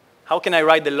 How can I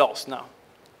write the loss now?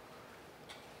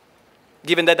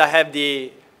 Given that I have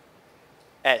the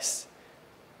S.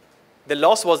 The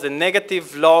loss was the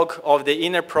negative log of the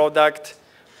inner product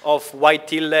of Y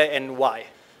tilde and Y.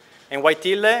 And Y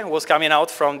tilde was coming out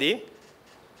from the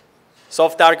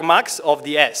soft argmax of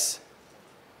the S.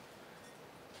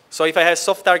 So if I have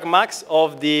soft argmax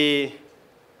of the,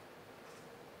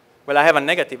 well, I have a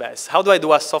negative S. How do I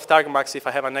do a soft argmax if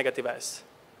I have a negative S?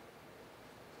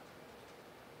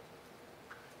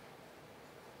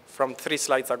 From 3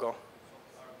 slides ago.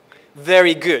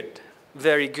 Very good,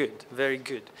 very good, very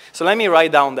good. So let me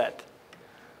write down that.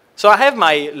 So I have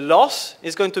my loss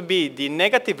is going to be the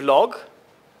negative log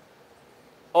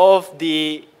of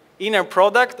the inner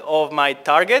product of my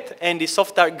target and the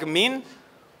soft argmin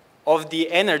of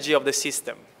the energy of the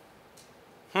system.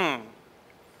 And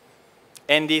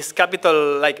this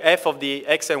capital like F of the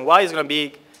X and Y is going to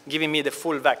be giving me the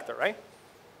full vector, right?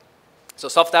 So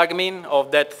soft argmin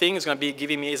of that thing is going to be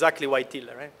giving me exactly Y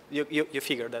tilde, right? You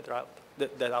figured that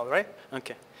out, right?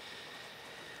 Okay.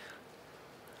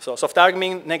 So soft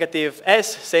argmin negative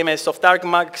S, same as soft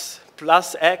argmax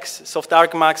plus X, soft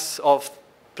argmax of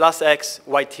plus X,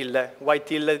 Y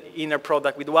tilde, inner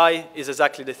product with Y is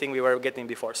exactly the thing we were getting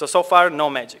before. So far, no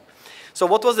magic. So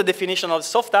what was the definition of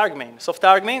soft argmin? Soft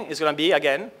argmin is going to be,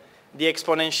 again, the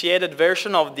exponentiated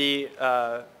version of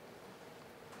that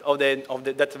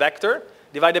vector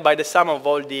divided by the sum of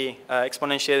all the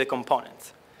exponentiated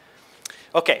components.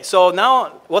 Okay, so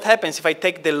now what happens if I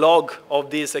take the log of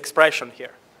this expression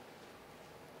here?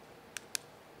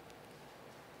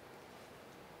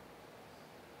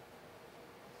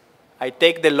 I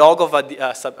take the log of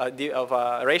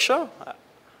a ratio.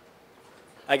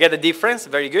 I get a difference,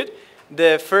 very good.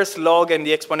 The first log and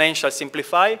the exponential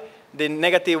simplify. The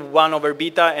negative 1 over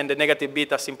beta and the negative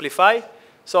beta simplify.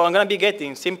 So I'm going to be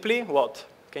getting simply what?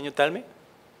 Can you tell me?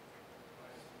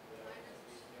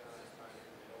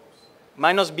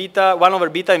 Minus beta, 1 over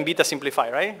beta and beta simplify,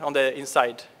 right? On the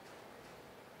inside.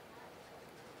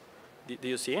 Do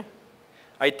you see?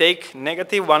 I take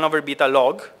negative 1 over beta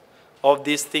log of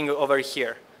this thing over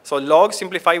here. So log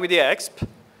simplify with the exp.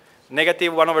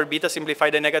 Negative 1 over beta simplify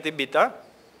the negative beta.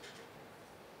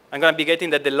 I'm going to be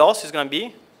getting that the loss is going to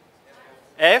be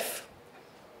F.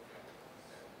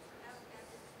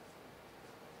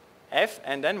 F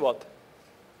and then what?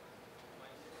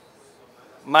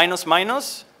 Minus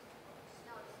minus.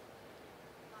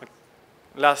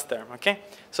 Last term, okay?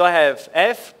 So I have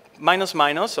F minus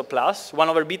minus, so plus, 1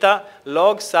 over beta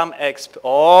log sum exp.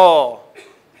 Oh!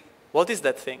 What is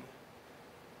that thing?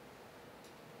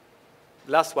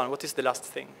 Last one, what is the last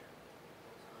thing?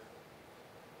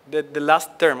 The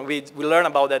last term, we learned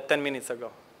about that 10 minutes ago.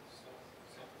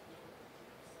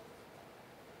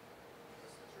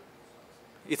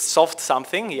 It's soft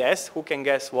something, yes. Who can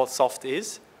guess what soft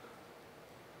is?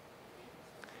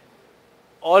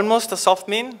 Almost a soft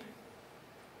mean?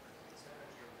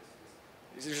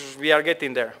 We are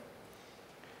getting there.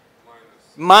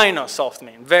 Minus soft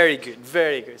mean. Very good,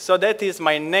 very good. So that is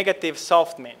my negative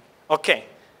soft mean. Okay,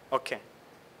 okay.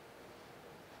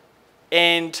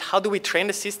 And how do we train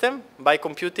the system? By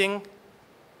computing.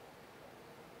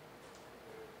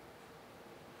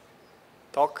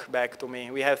 Talk back to me.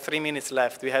 We have 3 minutes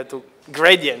left. We have to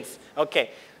gradients. Okay.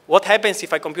 What happens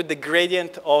if I compute the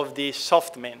gradient of the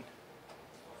soft mean?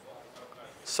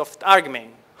 Soft arg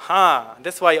mean.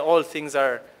 That's why all things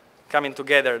are coming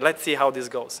together. Let's see how this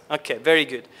goes. Okay, very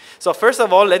good. So first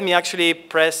of all, let me actually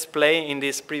press play in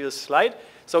this previous slide.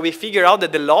 So we figure out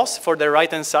that the loss for the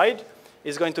right-hand side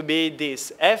is going to be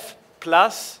this, f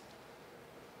plus,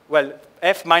 well,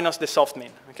 f minus the soft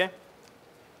mean, okay?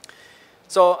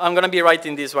 So I'm going to be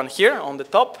writing this one here on the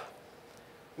top.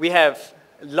 We have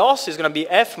loss is going to be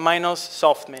f minus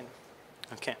soft mean,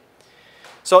 okay?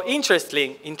 So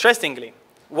interestingly,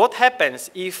 what happens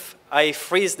if I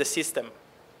freeze the system?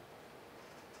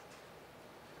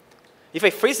 If I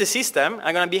freeze the system,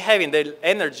 I'm going to be having the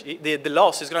energy, the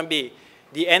loss is going to be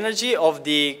the energy of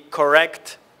the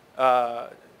correct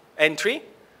entry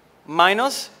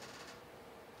minus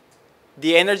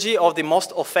the energy of the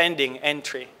most offending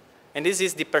entry. And this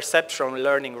is the perception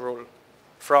learning rule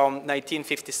from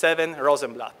 1957,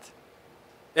 Rosenblatt.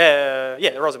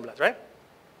 Yeah, Rosenblatt, right?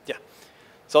 Yeah.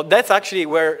 So that's actually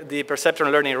where the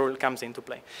perception learning rule comes into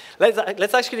play.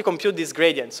 Let's actually compute this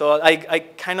gradient. So I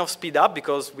kind of speed up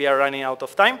because we are running out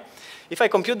of time. If I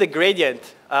compute the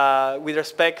gradient with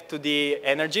respect to the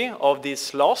energy of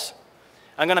this loss,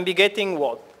 I'm going to be getting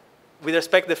what? With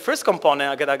respect to the first component,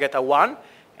 I'm going to get a 1.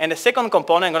 And the second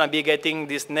component, I'm going to be getting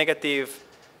this negative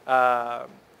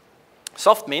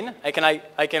soft mean. I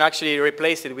can actually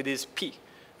replace it with this p,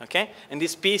 okay? And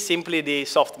this p is simply the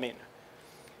soft mean,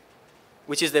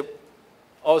 which is the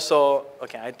also,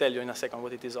 okay, I'll tell you in a second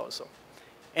what it is also.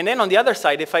 And then on the other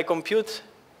side, if I compute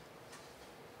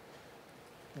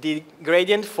the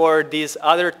gradient for these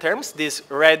other terms, these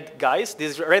red guys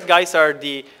are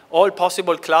the all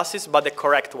possible classes but the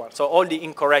correct one, so all the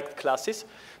incorrect classes.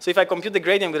 So if I compute the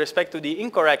gradient with respect to the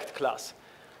incorrect class,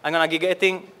 I'm going to be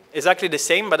getting exactly the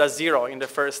same but a 0 in the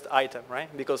first item, right?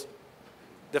 Because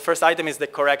the first item is the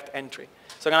correct entry.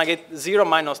 So I'm going to get 0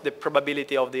 minus the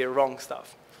probability of the wrong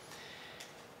stuff.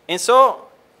 And so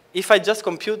if I just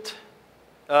compute,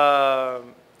 sorry,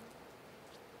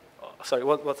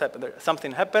 what's happened there?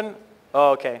 Something happened?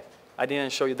 Oh, okay, I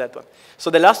didn't show you that one. So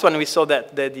the last one we saw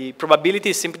that the probability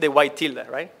is simply the y tilde,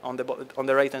 right? On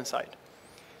the right-hand side.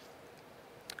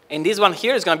 And this one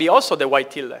here is going to be also the y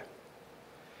tilde.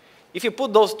 If you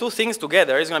put those two things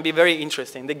together, it's going to be very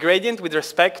interesting. The gradient with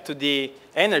respect to the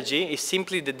energy is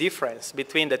simply the difference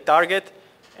between the target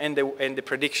and the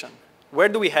prediction. Where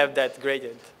do we have that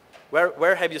gradient?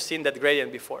 Where have you seen that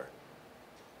gradient before?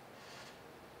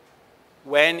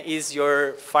 When is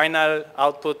your final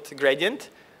output gradient?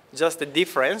 Just the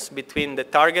difference between the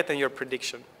target and your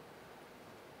prediction.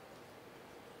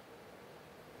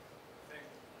 I think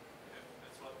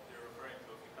that's what you're referring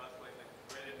to. If you calculate the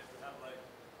gradient, if you have like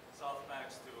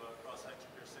softmax to cross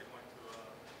entropy or sigma to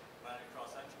random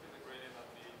cross entropy, the gradient of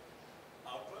the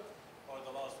output or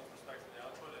the loss with respect to the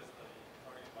output is the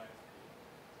target minus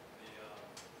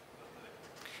the predictor.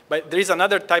 But there is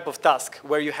another type of task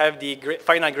where you have the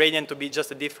final gradient to be just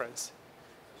a difference.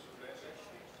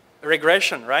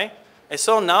 Regression, right? And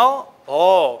so now,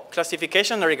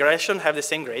 classification and regression have the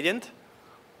same gradient?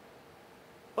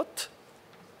 What?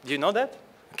 Do you know that?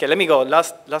 Okay, let me go.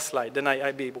 Last slide, then I'm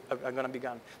going to be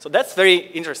gone. So that's very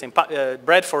interesting.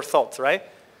 Bread for thought, right?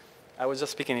 I was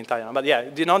just speaking in Italian. But yeah,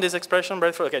 do you know this expression,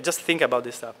 bread for? Okay, just think about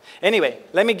this stuff. Anyway,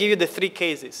 let me give you the 3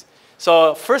 cases.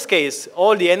 So first case,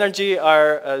 all the energy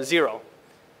are 0.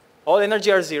 All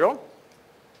energy are 0.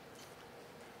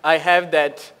 I have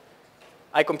that,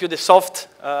 I compute the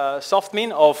soft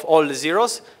mean of all the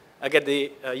zeros. I get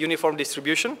the uniform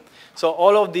distribution. So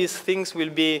all of these things will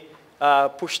be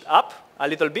pushed up a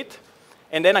little bit.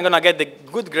 And then I'm going to get the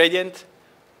good gradient,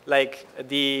 like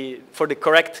for the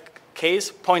correct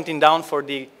case, pointing down for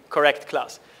the correct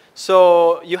class.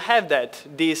 So you have that,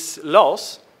 this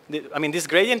loss, this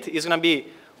gradient is going to be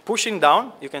pushing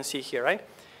down. You can see here, right?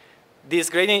 This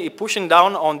gradient is pushing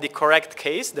down on the correct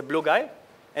case, the blue guy.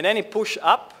 And then it push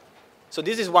up. So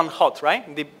this is one hot,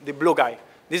 right? The blue guy.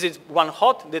 This is one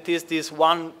hot. That is this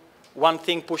one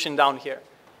thing pushing down here.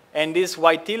 And this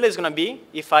y tilde is going to be,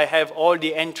 if I have all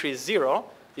the entries 0,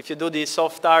 if you do the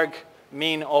soft arg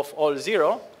mean of all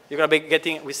 0, you're going to be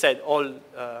getting, we said, all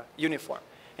uniform.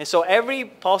 And so every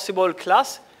possible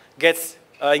class gets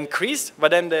increased, but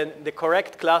then the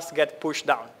correct class gets pushed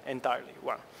down entirely,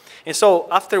 1. And so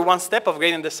after one step of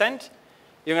gradient descent,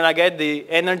 you're going to get the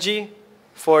energy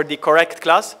for the correct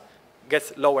class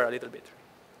gets lower a little bit.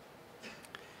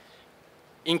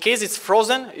 In case it's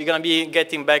frozen, you're going to be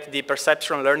getting back the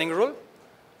perceptron learning rule.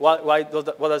 What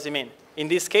does it mean? In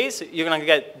this case, you're going to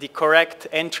get the correct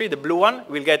entry, the blue one,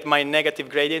 will get my negative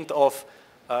gradient of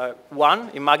 1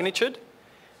 in magnitude.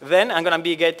 Then I'm going to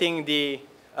be getting the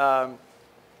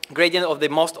gradient of the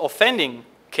most offending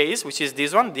case, which is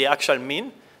this one, the actual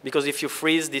mean. Because if you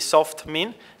freeze the soft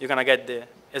mean, you're going to get the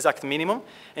exact minimum.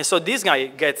 And so this guy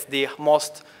gets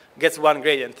gets one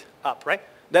gradient up, right?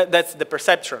 That's the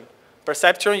perceptron.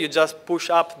 Perceptron, you just push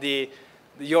up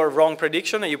your wrong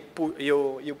prediction, and you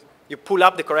pull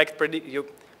up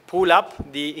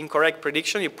the incorrect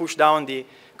prediction, you push down the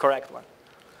correct one.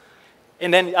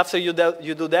 And then after you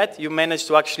do that, you manage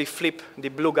to actually flip the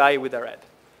blue guy with the red.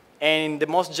 And in the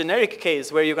most generic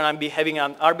case, where you're going to be having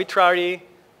an arbitrary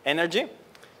energy,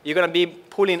 you're going to be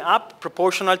pulling up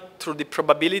proportional to the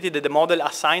probability that the model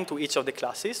assigned to each of the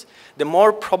classes. The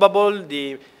more probable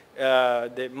the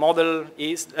model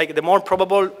is, like the more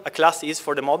probable a class is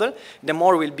for the model, the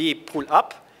more will be pulled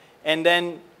up, and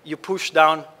then you push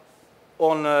down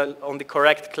on the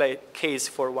correct case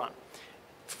for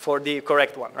the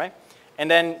correct one, right? And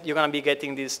then you're going to be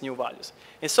getting these new values.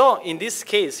 And so in this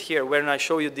case here, when I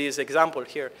show you this example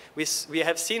here, we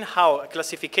have seen how a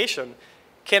classification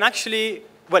can actually,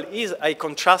 well, is a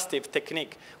contrastive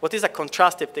technique. What is a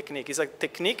contrastive technique? It's a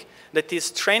technique that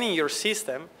is training your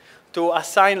system to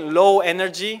assign low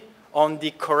energy on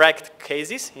the correct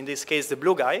cases, in this case the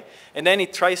blue guy, and then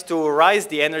it tries to rise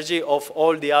the energy of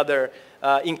all the other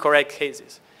incorrect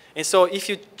cases. And so if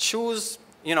you choose,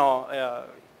 you know,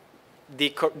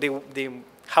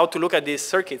 how to look at these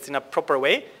circuits in a proper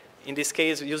way, in this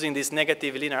case using this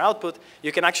negative linear output,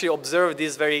 you can actually observe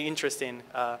these very interesting,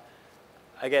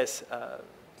 I guess,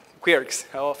 quirks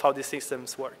of how these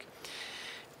systems work.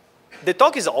 The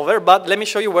talk is over, but let me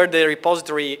show you where the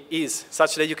repository is,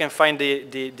 such that you can find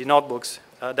the notebooks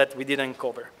that we didn't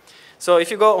cover. So if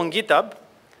you go on GitHub,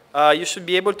 you should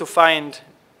be able to find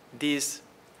these,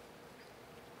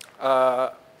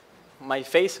 my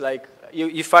face, like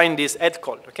you find this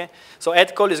edcall, okay? So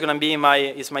edcall is going to be my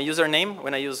username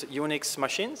when I use Unix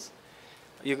machines.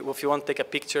 If you want to take a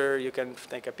picture, you can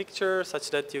take a picture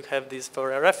such that you have this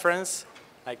for a reference.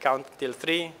 I count till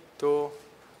 3, 2,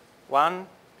 1.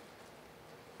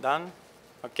 Done.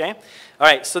 Okay. All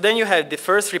right. So then you have the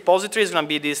first repository is going to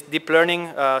be this deep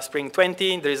learning Spring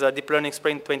 20. There is a deep learning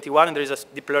Spring 21, and there is a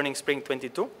deep learning Spring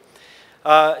 22.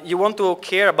 You want to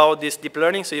care about this deep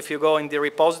learning. So if you go in the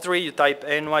repository, you type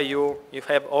NYU, you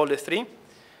have all the three.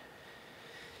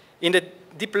 In the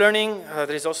deep learning,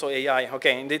 there is also AI.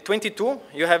 Okay. In the 22,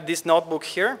 you have this notebook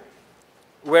here,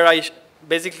 where I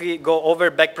basically go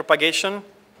over backpropagation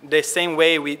the same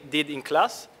way we did in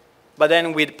class, but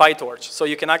then with PyTorch. So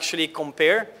you can actually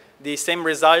compare the same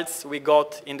results we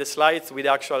got in the slides with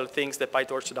the actual things that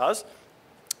PyTorch does.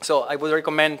 So I would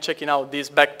recommend checking out this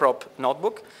backprop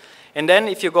notebook. And then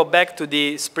if you go back to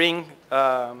the Spring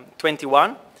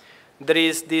 21, there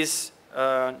is this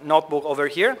notebook over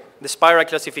here, the spiral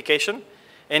classification.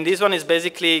 And this one is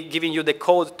basically giving you the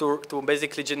code to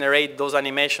basically generate those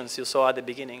animations you saw at the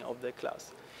beginning of the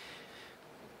class.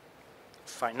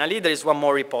 Finally, there is one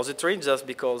more repository, just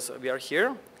because we are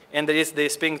here. And there is the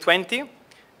Spring 20,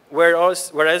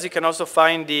 whereas you can also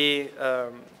find the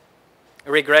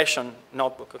regression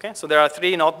notebook. Okay? So there are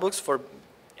 3 notebooks for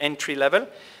entry level.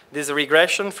 There's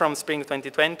regression from Spring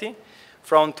 2020.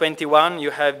 From 21, you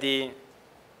have the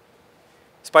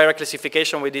spiral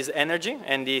classification with this energy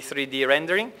and the 3D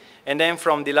rendering. And then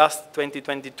from the last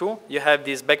 2022, you have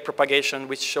this backpropagation,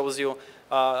 which shows you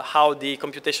how the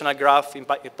computational graph in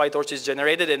PyTorch is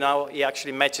generated, and now it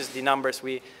actually matches the numbers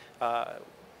we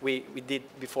did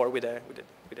before with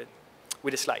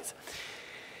the slides.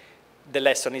 The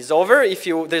lesson is over. If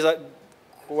there's a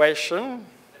question.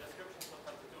 The description for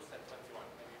 22 said 21.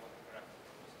 Maybe you want to correct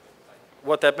it.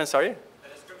 What happened, sorry? The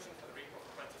description for the repo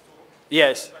for 22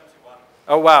 yes. 21.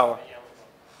 Oh, wow.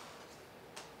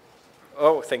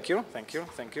 Oh, thank you, thank you,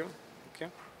 thank you. Okay.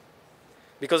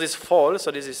 Because it's fall, so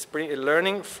this is spring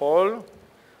learning fall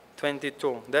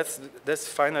 22. That's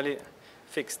finally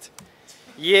fixed.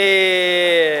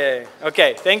 Yeah.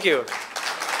 Okay, thank you.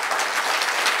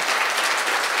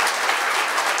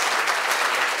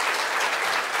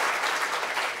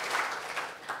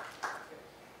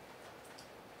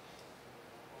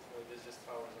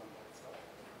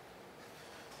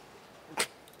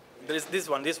 There is this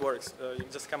one, this works. You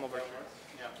just come over here.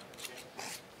 Yeah.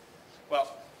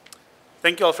 Well,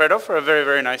 thank you, Alfredo, for a very,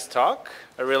 very nice talk.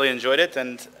 I really enjoyed it,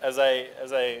 and as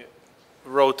I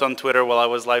wrote on Twitter while I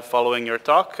was live following your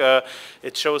talk.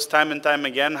 It shows time and time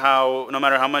again how no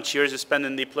matter how much years you spend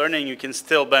in deep learning, you can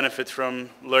still benefit from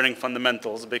learning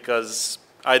fundamentals, because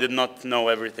I did not know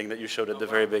everything that you showed at the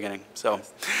very beginning. So,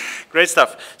 great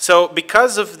stuff. So,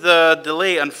 because of the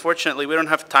delay, unfortunately, we don't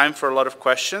have time for a lot of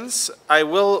questions. I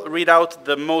will read out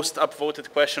the most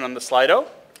upvoted question on the Slido,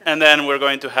 and then we're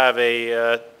going to have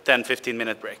a 10-15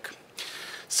 minute break.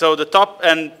 So the top,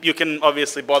 and you can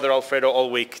obviously bother Alfredo all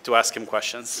week to ask him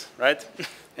questions, right?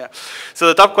 Yeah. So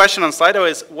the top question on Slido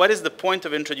is, what is the point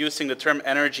of introducing the term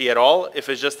energy at all if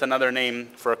it's just another name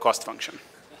for a cost function?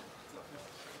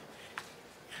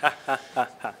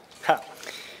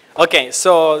 Okay,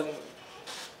 so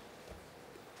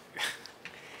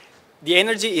the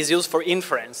energy is used for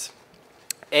inference.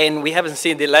 And we haven't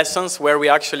seen the lessons where we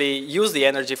actually use the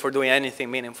energy for doing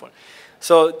anything meaningful.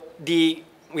 So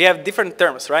we have different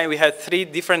terms, right? We have 3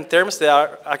 different terms that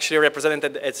are actually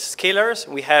represented as scalars.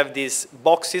 We have these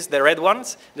boxes, the red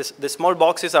ones. The small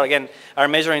boxes are, again, are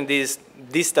measuring these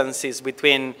distances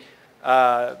between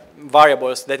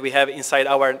variables that we have inside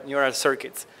our neural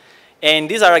circuits. And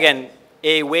these are, again,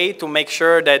 a way to make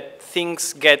sure that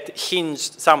things get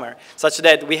hinged somewhere, such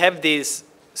that we have these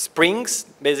springs,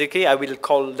 basically, I will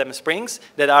call them springs,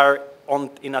 that are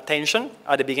in attention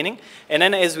at the beginning. And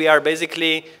then as we are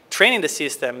basically training the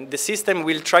system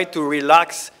will try to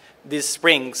relax these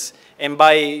springs. And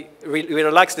we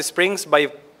relax the springs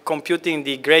by computing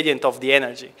the gradient of the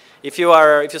energy. If you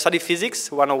study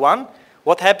physics 101,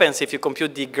 what happens if you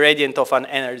compute the gradient of an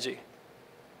energy?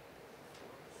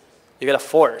 You get a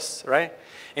force, right?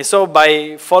 And so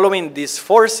by following these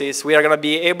forces, we are going to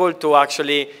be able to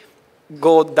actually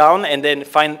go down and then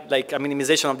find like a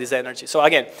minimization of this energy. So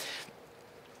again,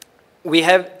 we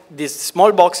have these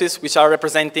small boxes which are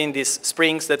representing these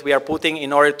springs that we are putting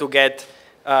in order to get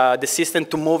the system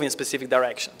to move in specific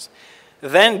directions.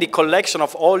 Then the collection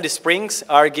of all the springs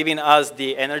are giving us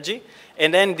the energy,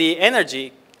 and then the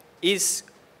energy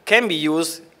can be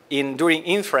used during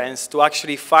inference to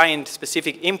actually find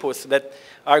specific inputs that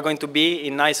are going to be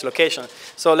in nice location.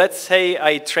 So let's say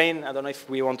I train, I don't know if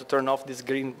we want to turn off this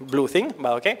green-blue thing,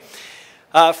 but okay.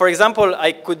 For example,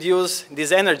 I could use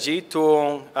this energy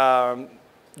to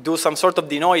do some sort of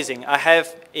denoising. I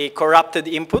have a corrupted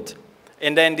input,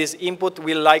 and then this input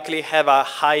will likely have a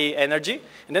high energy.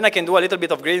 And then I can do a little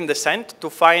bit of gradient descent to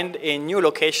find a new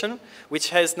location which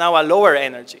has now a lower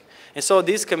energy. And so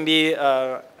this can be,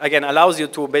 again, allows you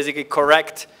to basically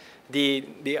correct the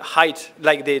height,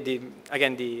 like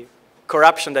the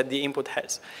corruption that the input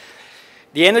has.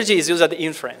 The energy is used at the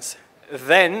inference.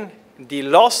 Then the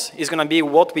loss is going to be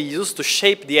what we use to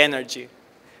shape the energy.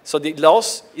 So the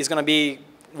loss is going to be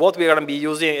what we're going to be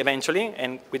using eventually,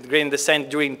 and with gradient descent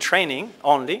during training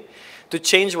only, to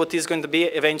change what is going to be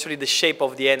eventually the shape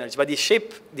of the energy. But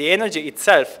the energy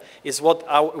itself is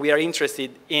what we are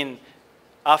interested in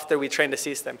after we train the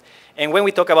system. And when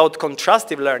we talk about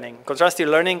contrastive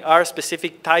learning are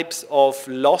specific types of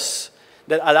loss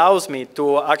that allows me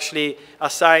to actually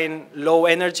assign low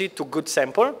energy to good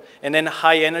sample and then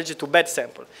high energy to bad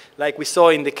sample. Like we saw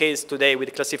in the case today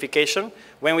with classification,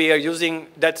 when we are using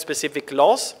that specific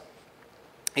loss,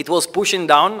 it was pushing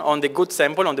down on the good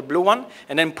sample, on the blue one,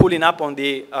 and then pulling up on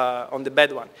the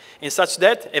bad one. In such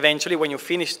that, eventually, when you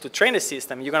finish to train the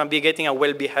system, you're going to be getting a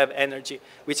well-behaved energy,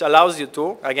 which allows you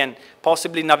to, again,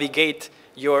 possibly navigate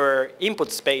your input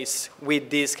space with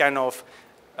this kind of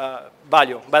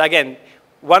value. But again,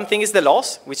 one thing is the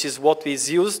loss, which is what is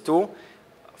used to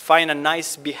find a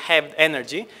nice behaved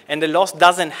energy, and the loss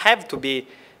doesn't have to be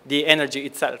the energy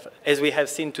itself. As we have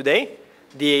seen today,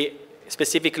 the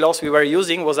specific loss we were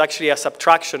using was actually a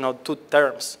subtraction of 2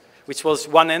 terms, which was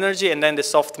one energy and then the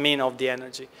soft mean of the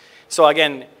energy. So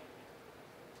again,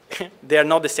 they are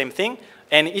not the same thing,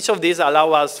 and each of these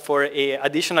allow us for an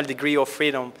additional degree of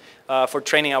freedom for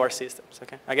training our systems.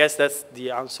 Okay? I guess that's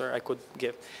the answer I could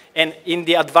give. And in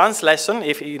the advanced lesson,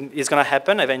 if it's going to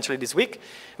happen eventually this week,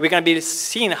 we're going to be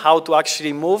seeing how to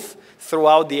actually move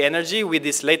throughout the energy with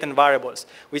these latent variables,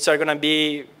 which are going to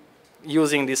be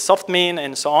using this soft mean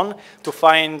and so on to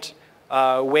find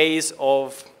ways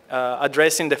of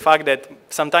addressing the fact that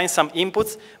sometimes some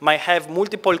inputs might have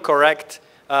multiple correct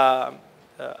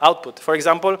output. For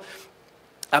example,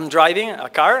 I'm driving a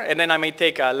car, and then I may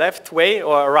take a left way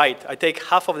or a right. I take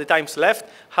half of the times left,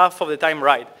 half of the time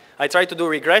right. I try to do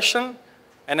regression,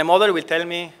 and the model will tell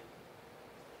me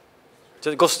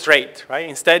just go straight, right?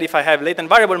 Instead, if I have latent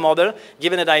variable model,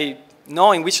 given that I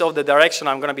know in which of the direction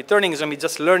I'm going to be turning, it's going to be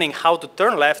just learning how to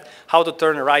turn left, how to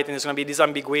turn right, and it's going to be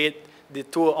disambiguate the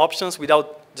 2 options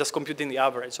without just computing the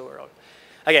average overall.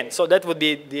 again, so that would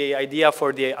be the idea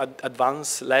for the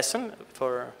advanced lesson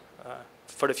for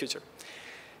the future.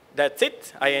 That's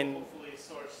it. Hopefully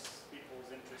source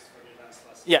people's interest for the advanced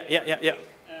lesson. Yeah.